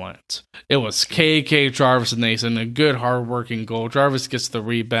excellent. It was KK, Jarvis, and Nathan. A good, hard-working goal. Jarvis gets the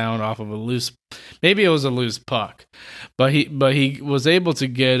rebound off of a loose... Maybe it was a loose puck. But he was able to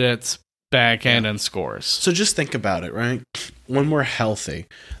get it backhand and scores. So just think about it, right? When we're healthy,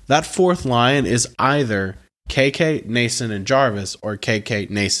 that fourth line is either KK, Nason, and Jarvis or KK,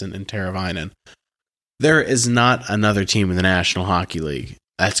 Nason, and Teravainen. There is not another team in the National Hockey League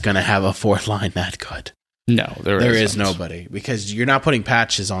that's going to have a fourth line that good. No, there is nobody because you're not putting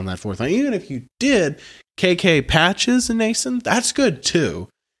Patches on that fourth line. Even if you did KK, Patches, and Nason, that's good too.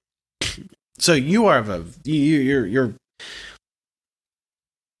 So you're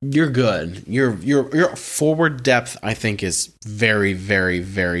good. Your forward depth, I think, is very, very,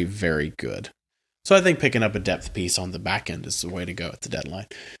 very, very good. So I think picking up a depth piece on the back end is the way to go at the deadline.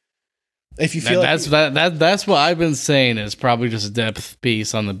 If you feel that's what I've been saying is probably just a depth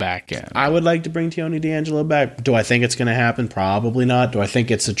piece on the back end. I would like to bring Tony D'Angelo back. Do I think it's going to happen? Probably not. Do I think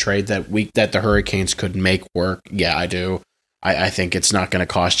it's a trade that the Hurricanes could make work? Yeah, I do. I think it's not going to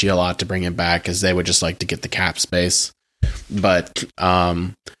cost you a lot to bring him back because they would just like to get the cap space. But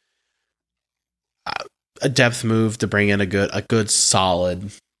a depth move to bring in a good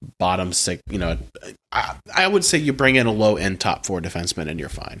solid bottom six. I would say you bring in a low end top four defenseman and you're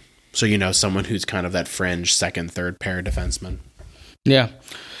fine. So someone who's kind of that fringe second, third pair defenseman. Yeah.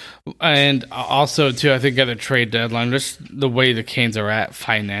 And also, too, I think at the trade deadline, just the way the Canes are at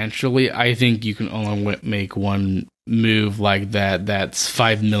financially, I think you can only make one move like that. That's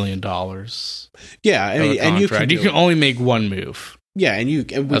 $5 million. Yeah, I mean, and you can only make one move. Yeah, and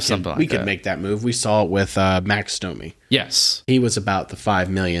we could make that move. We saw it with Max Domi. Yes, he was about the $5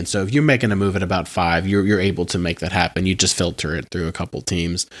 million. So if you're making a move at about $5 million, you're able to make that happen. You just filter it through a couple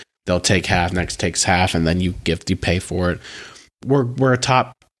teams. They'll take half, next takes half, and then you pay for it. We're a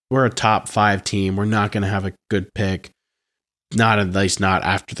top 5 team. We're not going to have a good pick. Not at least not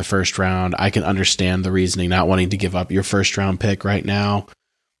after the first round. I can understand the reasoning, not wanting to give up your first round pick right now,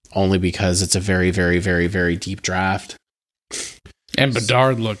 only because it's a very, very, very, very deep draft. And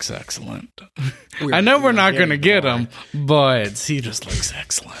Bedard looks excellent. I know we're not going to get him, but he just looks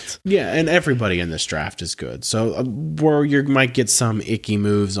excellent. Yeah, and everybody in this draft is good. So where you might get some icky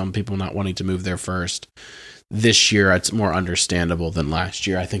moves on people not wanting to move there first. This year, it's more understandable than last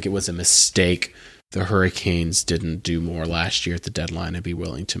year. I think it was a mistake. The Hurricanes didn't do more last year at the deadline and be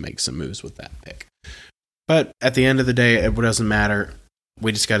willing to make some moves with that pick. But at the end of the day, it doesn't matter.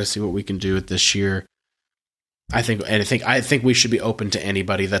 We just got to see what we can do with this year. I think we should be open to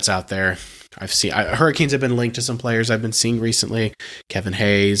anybody that's out there. Hurricanes have been linked to some players I've been seeing recently. Kevin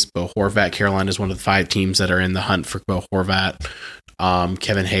Hayes, Bo Horvat. Carolina is one of the 5 teams that are in the hunt for Bo Horvat.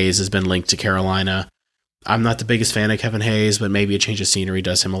 Kevin Hayes has been linked to Carolina. I'm not the biggest fan of Kevin Hayes, but maybe a change of scenery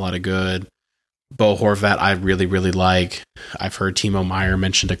does him a lot of good. Bo Horvat, I really, really like. I've heard Timo Meier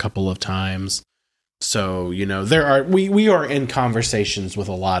mentioned a couple of times. So, we are in conversations with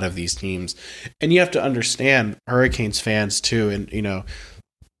a lot of these teams. And you have to understand, Hurricanes fans too, and,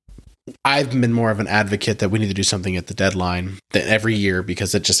 I've been more of an advocate that we need to do something at the deadline than every year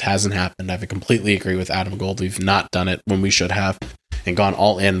because it just hasn't happened. I completely agree with Adam Gold. We've not done it when we should have and gone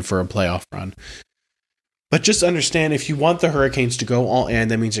all in for a playoff run. But just understand, if you want the Hurricanes to go all in,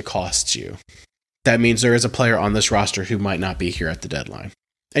 that means it costs you. That means there is a player on this roster who might not be here at the deadline.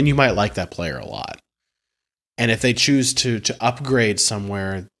 And you might like that player a lot. And if they choose to upgrade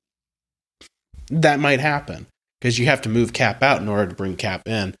somewhere, that might happen. Because you have to move Cap out in order to bring Cap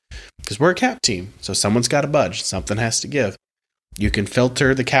in. Because we're a cap team. So someone's got to budge. Something has to give. You can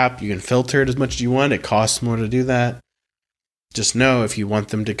filter the cap. You can filter it as much as you want. It costs more to do that. Just know if you want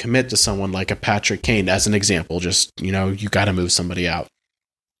them to commit to someone like a Patrick Kane, as an example, you got to move somebody out.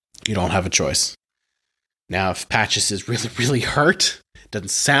 You don't have a choice. Now, if Patches is really, really hurt, doesn't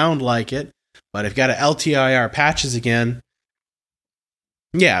sound like it, but if you got to LTIR Patches again,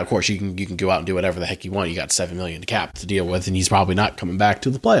 yeah, of course, you can go out and do whatever the heck you want. You got $7 million cap to deal with, and he's probably not coming back to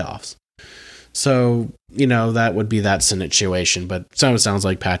the playoffs. So, that would be that situation. But it sounds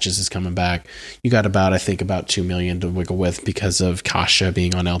like Patches is coming back. You got about $2 million to wiggle with because of Kasha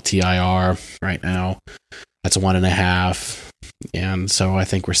being on LTIR right now. That's 1.5. And so I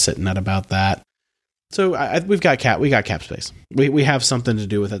think we're sitting at about that. So we've got cap space. We have something to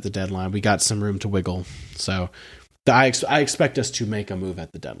do with at the deadline. We got some room to wiggle. So I expect us to make a move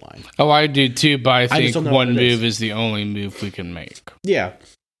at the deadline. Oh, I do too, but I think one move is the only move we can make. Yeah.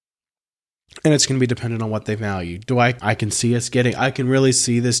 And it's going to be dependent on what they value. I can see us I can really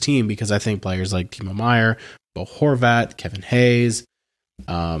see this team because I think players like Timo Meier, Bo Horvat, Kevin Hayes,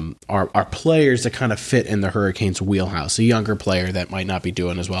 are players that kind of fit in the Hurricanes' wheelhouse. A younger player that might not be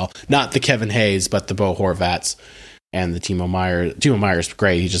doing as well. Not the Kevin Hayes, but the Bo Horvats and the Timo Meier. Timo Meier's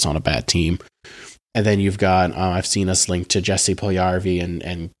great. He's just on a bad team. And then you've got, I've seen us linked to Jesse Puljujarvi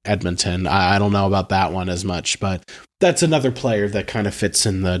and Edmonton. I don't know about that one as much, but that's another player that kind of fits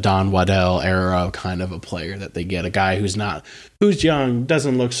in the Don Waddell era kind of a player that they get. A guy who's young,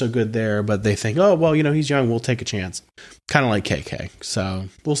 doesn't look so good there, but they think, oh, well, he's young, we'll take a chance. Kind of like KK. So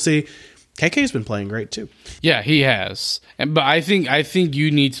we'll see. KK's been playing great too. Yeah, he has. But I think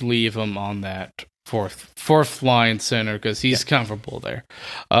you need to leave him on that fourth line center because he's comfortable there.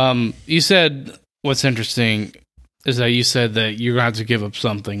 You said what's interesting is that you said that you're going to have to give up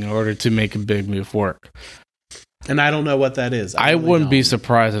something in order to make a big move work. And I don't know what that is. I wouldn't be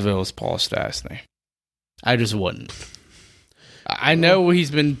surprised if it was Paul Stastny. I just wouldn't. I know he's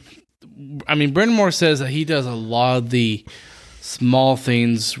been... Brandon Moore says that he does a lot of the small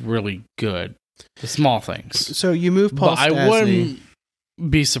things really good. The small things. So you move Paul Stastny. I wouldn't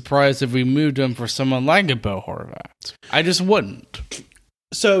be surprised if we moved him for someone like a Bo Horvat. I just wouldn't.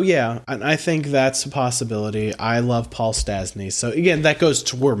 So, yeah, and I think that's a possibility. I love Paul Stastny. So, again, that goes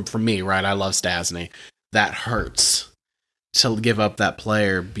toward, for me, right? I love Stastny. That hurts to give up that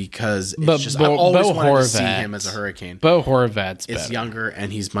player because I always wanted to see him as a Hurricane. Bo Horvat's better. It's younger,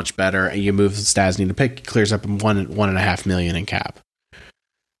 and he's much better, and you move Stastny to pick, clears up $1.5 million in cap.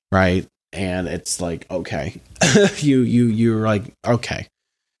 Right? And it's like, okay. You're like, okay.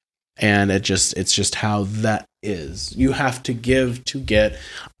 And it's just how that is. You have to give to get.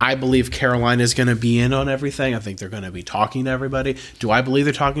 I believe Carolina is going to be in on everything. I think they're going to be talking to everybody. Do I believe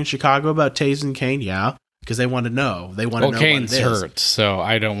they're talking to Chicago about Taves and Kane? Yeah, because they want to know. They want to know Kane's what it is. Hurt, so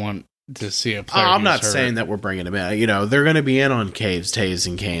I don't want to see a player. I'm not saying that we're bringing him in. They're going to be in on Taves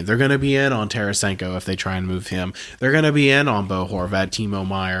and Kane. They're going to be in on Tarasenko if they try and move him. They're going to be in on Bo Horvat, Timo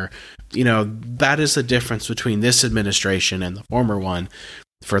Meier. That is the difference between this administration and the former one.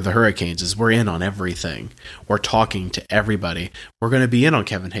 for the Hurricanes is we're in on everything. We're talking to everybody. We're going to be in on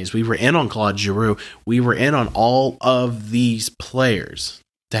Kevin Hayes. We were in on Claude Giroux. We were in on all of these players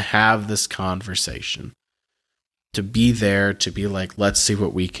to have this conversation, to be there, to be like, let's see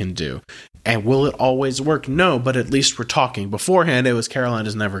what we can do. And will it always work? No, but at least we're talking. Beforehand, it was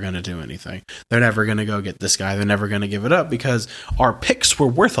Carolina's never going to do anything. They're never going to go get this guy. They're never going to give it up because our picks were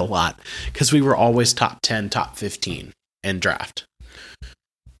worth a lot because we were always top 10, top 15 in draft.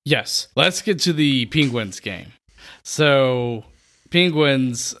 Yes, let's get to the Penguins game. So,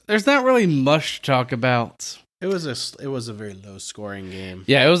 Penguins, there's not really much to talk about. It was a very low scoring game.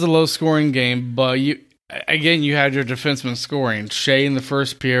 Yeah, it was a low scoring game, but you had your defenseman scoring. Shea in the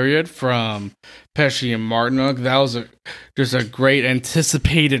first period from Pesce and Martinook. That was just a great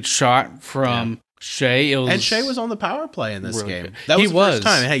anticipated shot from Shea. And Shea was on the power play in this really game. Good. That was the first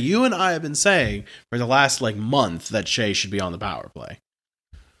time. Hey, you and I have been saying for the last month that Shea should be on the power play.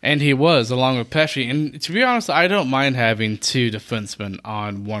 And he was, along with Pesce. And to be honest, I don't mind having two defensemen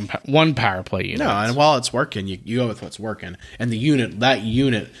on one power play unit. No, and while it's working, you go with what's working. And that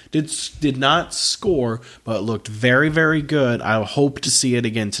unit did not score, but looked very, very good. I hope to see it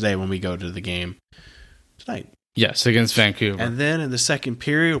again today when we go to the game tonight. Yes, against Vancouver. And then in the second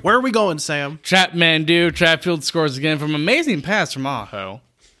period, where are we going, Sam? Chatfield scores again from an amazing pass from Aho.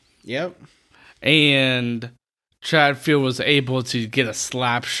 Yep. And Chatfield was able to get a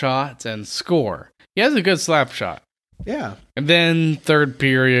slap shot and score. He has a good slap shot. Yeah. And then third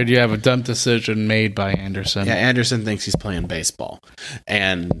period, you have a dumb decision made by Andersen. Yeah, Andersen thinks he's playing baseball.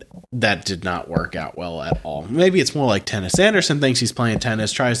 And that did not work out well at all. Maybe it's more like tennis. Andersen thinks he's playing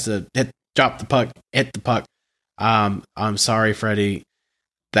tennis, tries to drop the puck, hit the puck. I'm sorry, Freddie.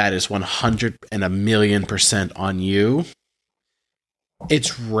 That is 100% on you.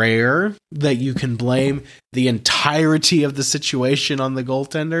 It's rare that you can blame the entirety of the situation on the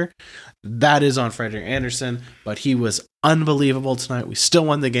goaltender. That is on Freddie Andersen, but he was unbelievable tonight. We still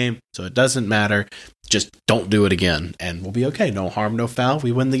won the game, so it doesn't matter. Just don't do it again, and we'll be okay. No harm, no foul.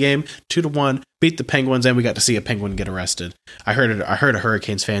 We win the game 2-1, beat the Penguins, and we got to see a Penguin get arrested. I heard a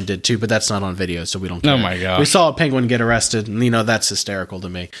Hurricanes fan did too, but that's not on video, so we don't care. Oh my gosh. We saw a Penguin get arrested, and that's hysterical to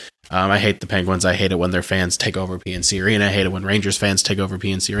me. I hate the Penguins. I hate it when their fans take over PNC Arena. I hate it when Rangers fans take over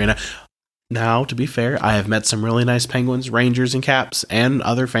PNC Arena. Now, to be fair, I have met some really nice Penguins, Rangers, and Caps, and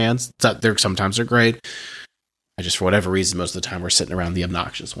other fans. Sometimes they're great. I just, for whatever reason, most of the time we're sitting around the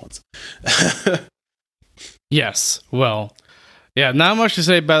obnoxious ones. Yes. Well, yeah, not much to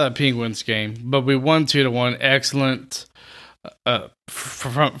say about that Penguins game, but we won 2-1. Excellent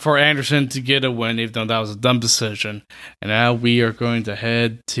for Andersen to get a win, even though that was a dumb decision. And now we are going to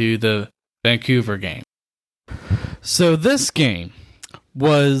head to the Vancouver game. So this game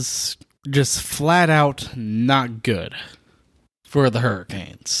was just flat out not good for the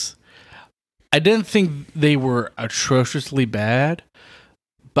Hurricanes. I didn't think they were atrociously bad,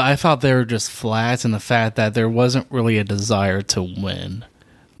 but I thought they were just flat in the fact that there wasn't really a desire to win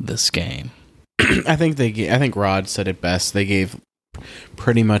this game. I think Rod said it best. They gave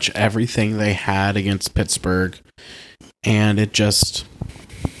pretty much everything they had against Pittsburgh, and there just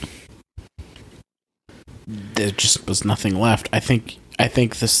was nothing left. I think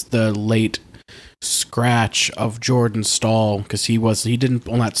the late scratch of Jordan Stahl, because he didn't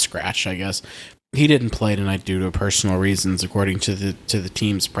play tonight due to personal reasons, according to the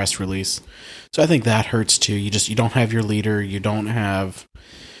team's press release. So I think that hurts too. You don't have your leader. You don't have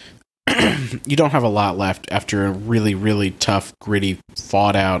a lot left after a really, really tough, gritty,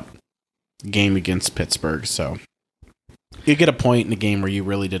 fought out game against Pittsburgh. So you get a point in a game where you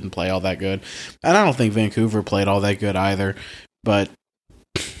really didn't play all that good. And I don't think Vancouver played all that good either. But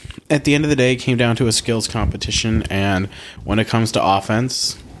at the end of the day, it came down to a skills competition. And when it comes to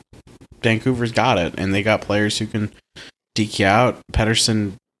offense, Vancouver's got it. And they got players who can deke you out.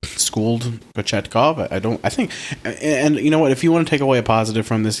 Pettersson schooled Kochetkov. And you know what? If you want to take away a positive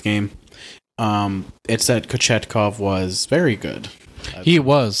from this game, it's that Kochetkov was very good. He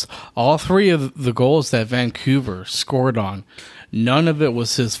was. All three of the goals that Vancouver scored on, none of it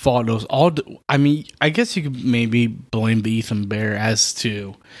was his fault. It was all. I mean, I guess you could maybe blame the Ethan Bear as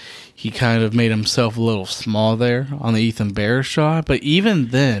to he kind of made himself a little small there on the Ethan Bear shot. But even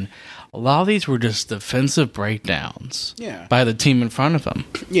then, a lot of these were just defensive breakdowns by the team in front of him.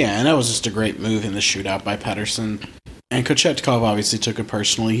 Yeah, and that was just a great move in the shootout by Pettersson. And Kochetkov obviously took it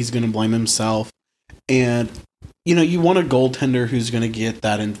personally. He's going to blame himself. And, you want a goaltender who's going to get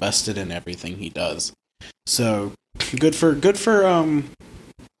that invested in everything he does. So, good for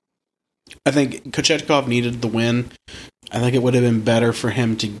I think Kochetkov needed the win. I think it would have been better for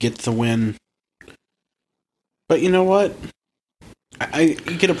him to get the win. But you know what? you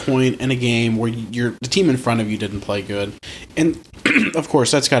get a point in a game where the team in front of you didn't play good, and of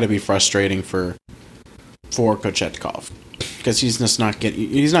course that's got to be frustrating for Kochetkov because he's not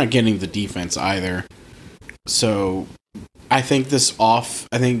getting the defense either. So I think it's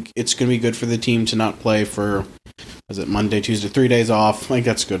going to be good for the team to not play for, was it Monday, Tuesday, 3 days off? I think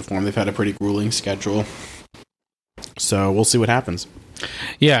that's good for them. They've had a pretty grueling schedule. So we'll see what happens.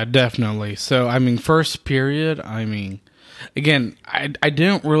 Yeah, definitely. So, first period, again, I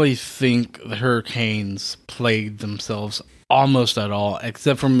didn't really think the Hurricanes played themselves almost at all,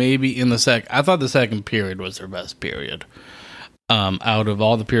 except for maybe in the I thought the second period was their best period out of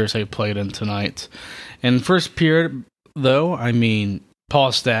all the periods they played in tonight. And first period, though,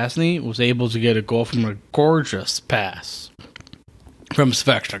 Paul Stastny was able to get a goal from a gorgeous pass from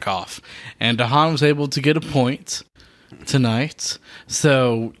Svechnikov. And DeHaan was able to get a point tonight.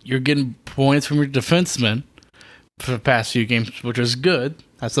 So you're getting points from your defensemen for the past few games, which is good.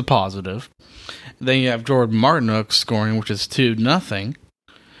 That's a positive. Then you have Jordan Martinook scoring, which is 2-0.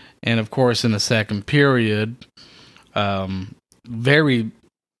 And of course, in the second period, very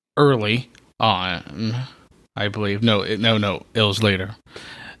early on, I believe. No, it was later.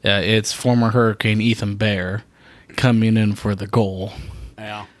 It's former Hurricane Ethan Bear coming in for the goal.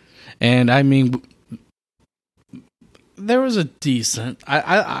 Yeah. And there was a decent.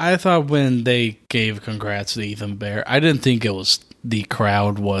 I thought when they gave congrats to Ethan Bear, I didn't think the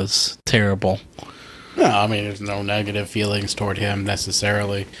crowd was terrible. No, there's no negative feelings toward him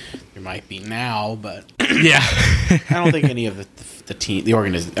necessarily. There might be now, but yeah, I don't think any of the team, the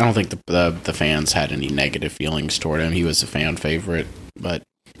organization, I don't think the fans had any negative feelings toward him. He was a fan favorite, but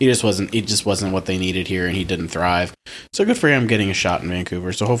he just wasn't. It just wasn't what they needed here, and he didn't thrive. So good for him getting a shot in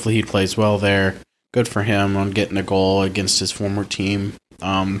Vancouver. So hopefully he plays well there. Good for him on getting a goal against his former team.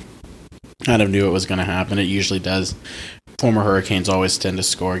 Kind of knew it was going to happen. It usually does. Former Hurricanes always tend to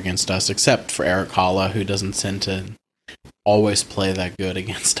score against us, except for Eric Halla, who doesn't tend to always play that good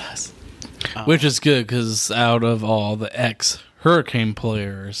against us. Which is good, because out of all the ex-Hurricane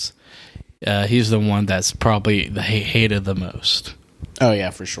players, he's the one that's probably hated the most. Oh, yeah,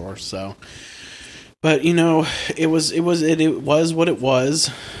 for sure. So, but, it was what it was.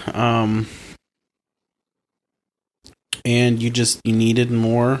 And you needed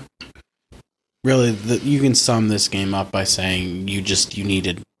more. Really, you can sum this game up by saying you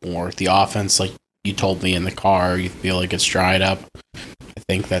needed more. The offense, like you told me in the car, you feel like it's dried up. I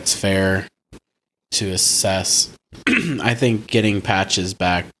think that's fair to assess. I think getting Patches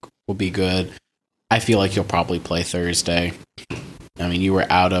back will be good. I feel like you'll probably play Thursday. You were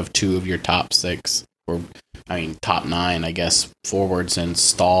out of 2 of your top 6, or top 9, I guess, forwards and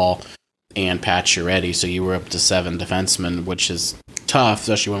Stahl and Pacioretty, so you were up to 7 defensemen, which is tough,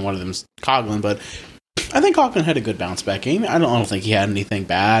 especially when one of them's Coughlin. But I think Coughlin had a good bounce back game. I don't think he had anything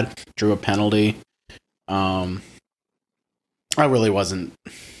bad. Drew a penalty. I really wasn't,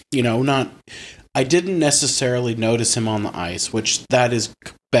 I didn't necessarily notice him on the ice, which that is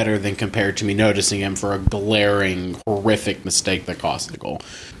better than compared to me noticing him for a glaring, horrific mistake that cost the goal.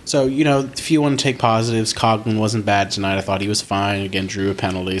 So, if you want to take positives, Coughlin wasn't bad tonight. I thought he was fine. Again, drew a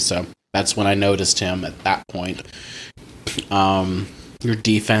penalty, so that's when I noticed him at that point. Your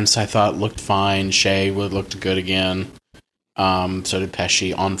defense, I thought, looked fine. Shea looked good again. So did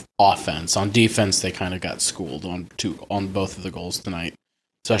Pesce on offense. On defense, they kind of got schooled on both of the goals tonight.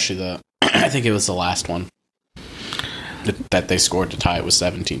 Especially I think it was the last one that they scored to tie it with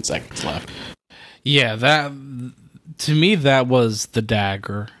 17 seconds left. Yeah, to me, that was the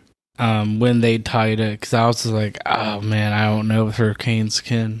dagger when they tied it. Because I was like, oh man, I don't know if Hurricanes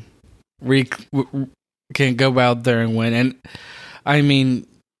can go out there and win. And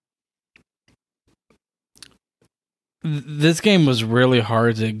this game was really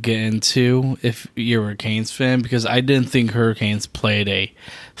hard to get into if you're a Hurricanes fan, because I didn't think Hurricanes played a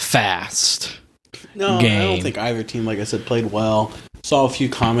fast game. I don't think either team, like I said, played well. Saw a few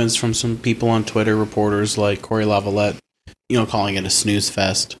comments from some people on Twitter, reporters like Corey Lavalette, calling it a snooze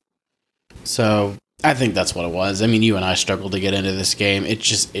fest. So I think that's what it was. You and I struggled to get into this game. It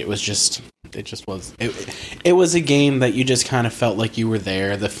was a game that you just kind of felt like you were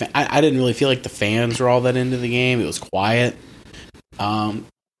there. I didn't really feel like the fans were all that into the game. It was quiet. And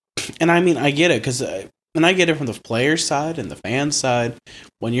I get it, because and I get it from the player side and the fan side.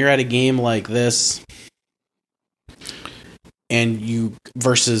 When you're at a game like this, and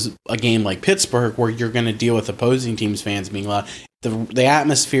versus a game like Pittsburgh, where you're going to deal with opposing teams' fans being loud, the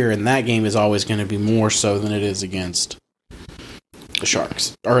atmosphere in that game is always going to be more so than it is against the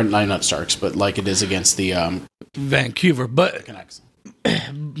Sharks, or not Sharks, but like it is against the Vancouver. But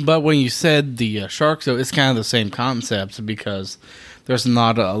when you said the Sharks, though, it's kind of the same concept, because there's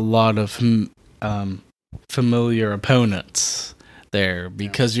not a lot of familiar opponents there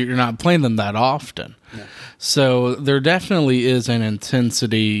because you're not playing them that often. Yeah. So there definitely is an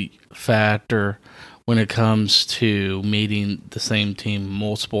intensity factor when it comes to meeting the same team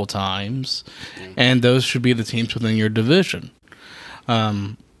multiple times, and those should be the teams within your division.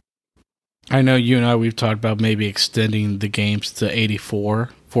 I know you and I, we've talked about maybe extending the games to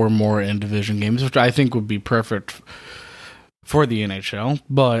 84 for more in-division games, which I think would be perfect for the NHL.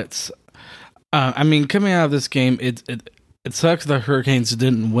 But, I mean, coming out of this game, it sucks the Hurricanes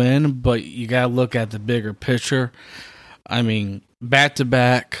didn't win, but you got to look at the bigger picture. I mean,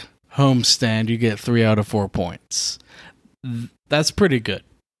 back-to-back homestand, you get 3 out of 4 points. That's pretty good.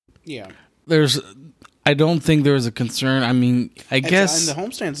 Yeah. I don't think there was a concern. I mean, I guess and the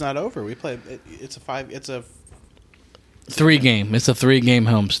homestand's not over. We play. It's a 3-game. It's a 3-game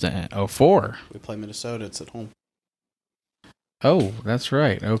homestand. Oh, 4. We play Minnesota. It's at home. Oh, that's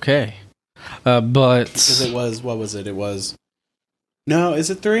right. Okay, but because it was, what was it? It was no.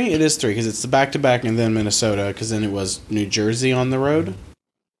 Is it 3? It is 3 because it's the back-to-back and then Minnesota. Because then it was New Jersey on the road,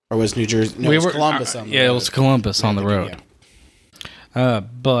 or was New Jersey? No, it was Columbus on the road. Yeah, it was Columbus on the road. Yeah.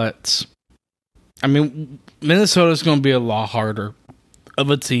 But. I mean, Minnesota's going to be a lot harder of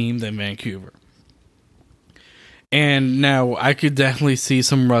a team than Vancouver. And now I could definitely see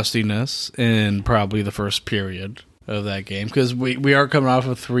some rustiness in probably the first period of that game because we are coming off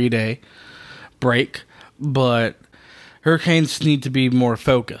a 3-day break, but Hurricanes need to be more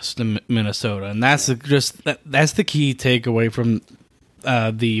focused in Minnesota. And that's that's the key takeaway from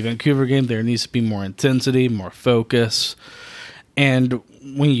the Vancouver game. There needs to be more intensity, more focus. And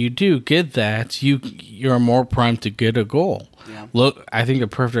when you do get that, you're more primed to get a goal. Yeah. Look, I think a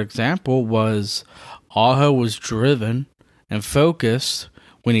perfect example was Aho was driven and focused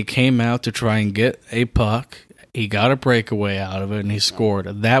when he came out to try and get a puck. He got a breakaway out of it, and he scored.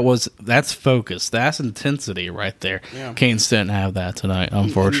 That's focus. That's intensity right there. Yeah. Canes didn't have that tonight,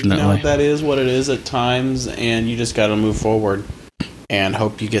 unfortunately. That is what it is at times, and you just got to move forward and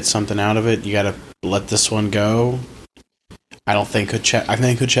hope you get something out of it. You got to let this one go. I think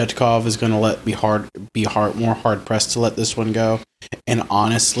Kochetkov is going to be more hard pressed to let this one go. And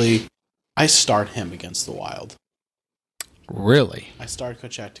honestly, I start him against the Wild. Really? I start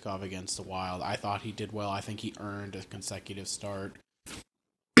Kochetkov against the Wild. I thought he did well. I think he earned a consecutive start.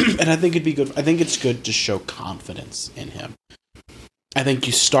 And I think it'd be good. I think it's good to show confidence in him. I think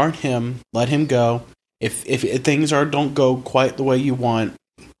you start him, let him go. If things don't go quite the way you want,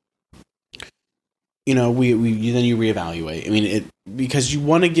 then you reevaluate. I mean, because you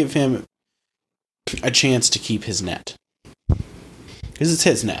want to give him a chance to keep his net. Because it's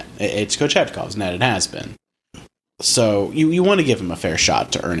his net. It's Kochetkov's net. It has been. So you want to give him a fair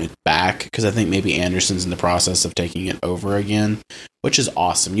shot to earn it back. Because I think maybe Andersen's in the process of taking it over again, which is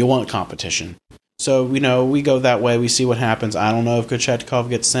awesome. You want competition. So, we go that way. We see what happens. I don't know if Kochetkov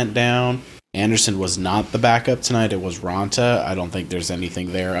gets sent down. Andersen was not the backup tonight. It was Ranta. I don't think there's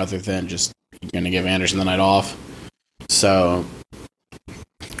anything there other than just you're going to give Andersen the night off. So.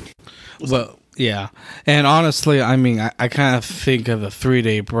 Well, yeah. And honestly, I mean, I kind of think of a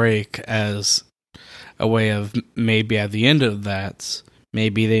 3-day break as a way of maybe at the end of that,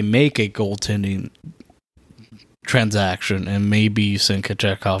 maybe they make a goaltending transaction and maybe you send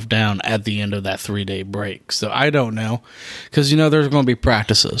Kochetkov down at the end of that 3-day break. So I don't know. Because, there's going to be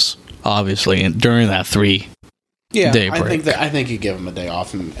practices, obviously, during that 3-day break. I think you give him a day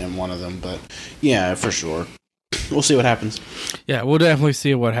off in one of them. But, yeah, for sure. We'll see what happens. Yeah, we'll definitely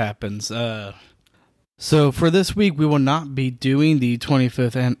see what happens. So for this week, we will not be doing the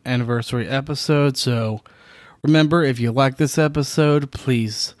 25th anniversary episode. So remember, if you like this episode,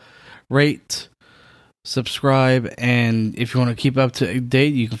 please rate, subscribe, and if you want to keep up to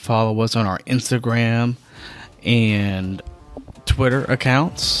date, you can follow us on our Instagram and Twitter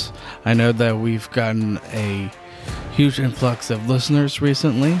accounts. I know that we've gotten a huge influx of listeners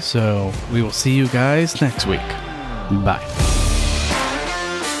recently, so we will see you guys next week. Bye.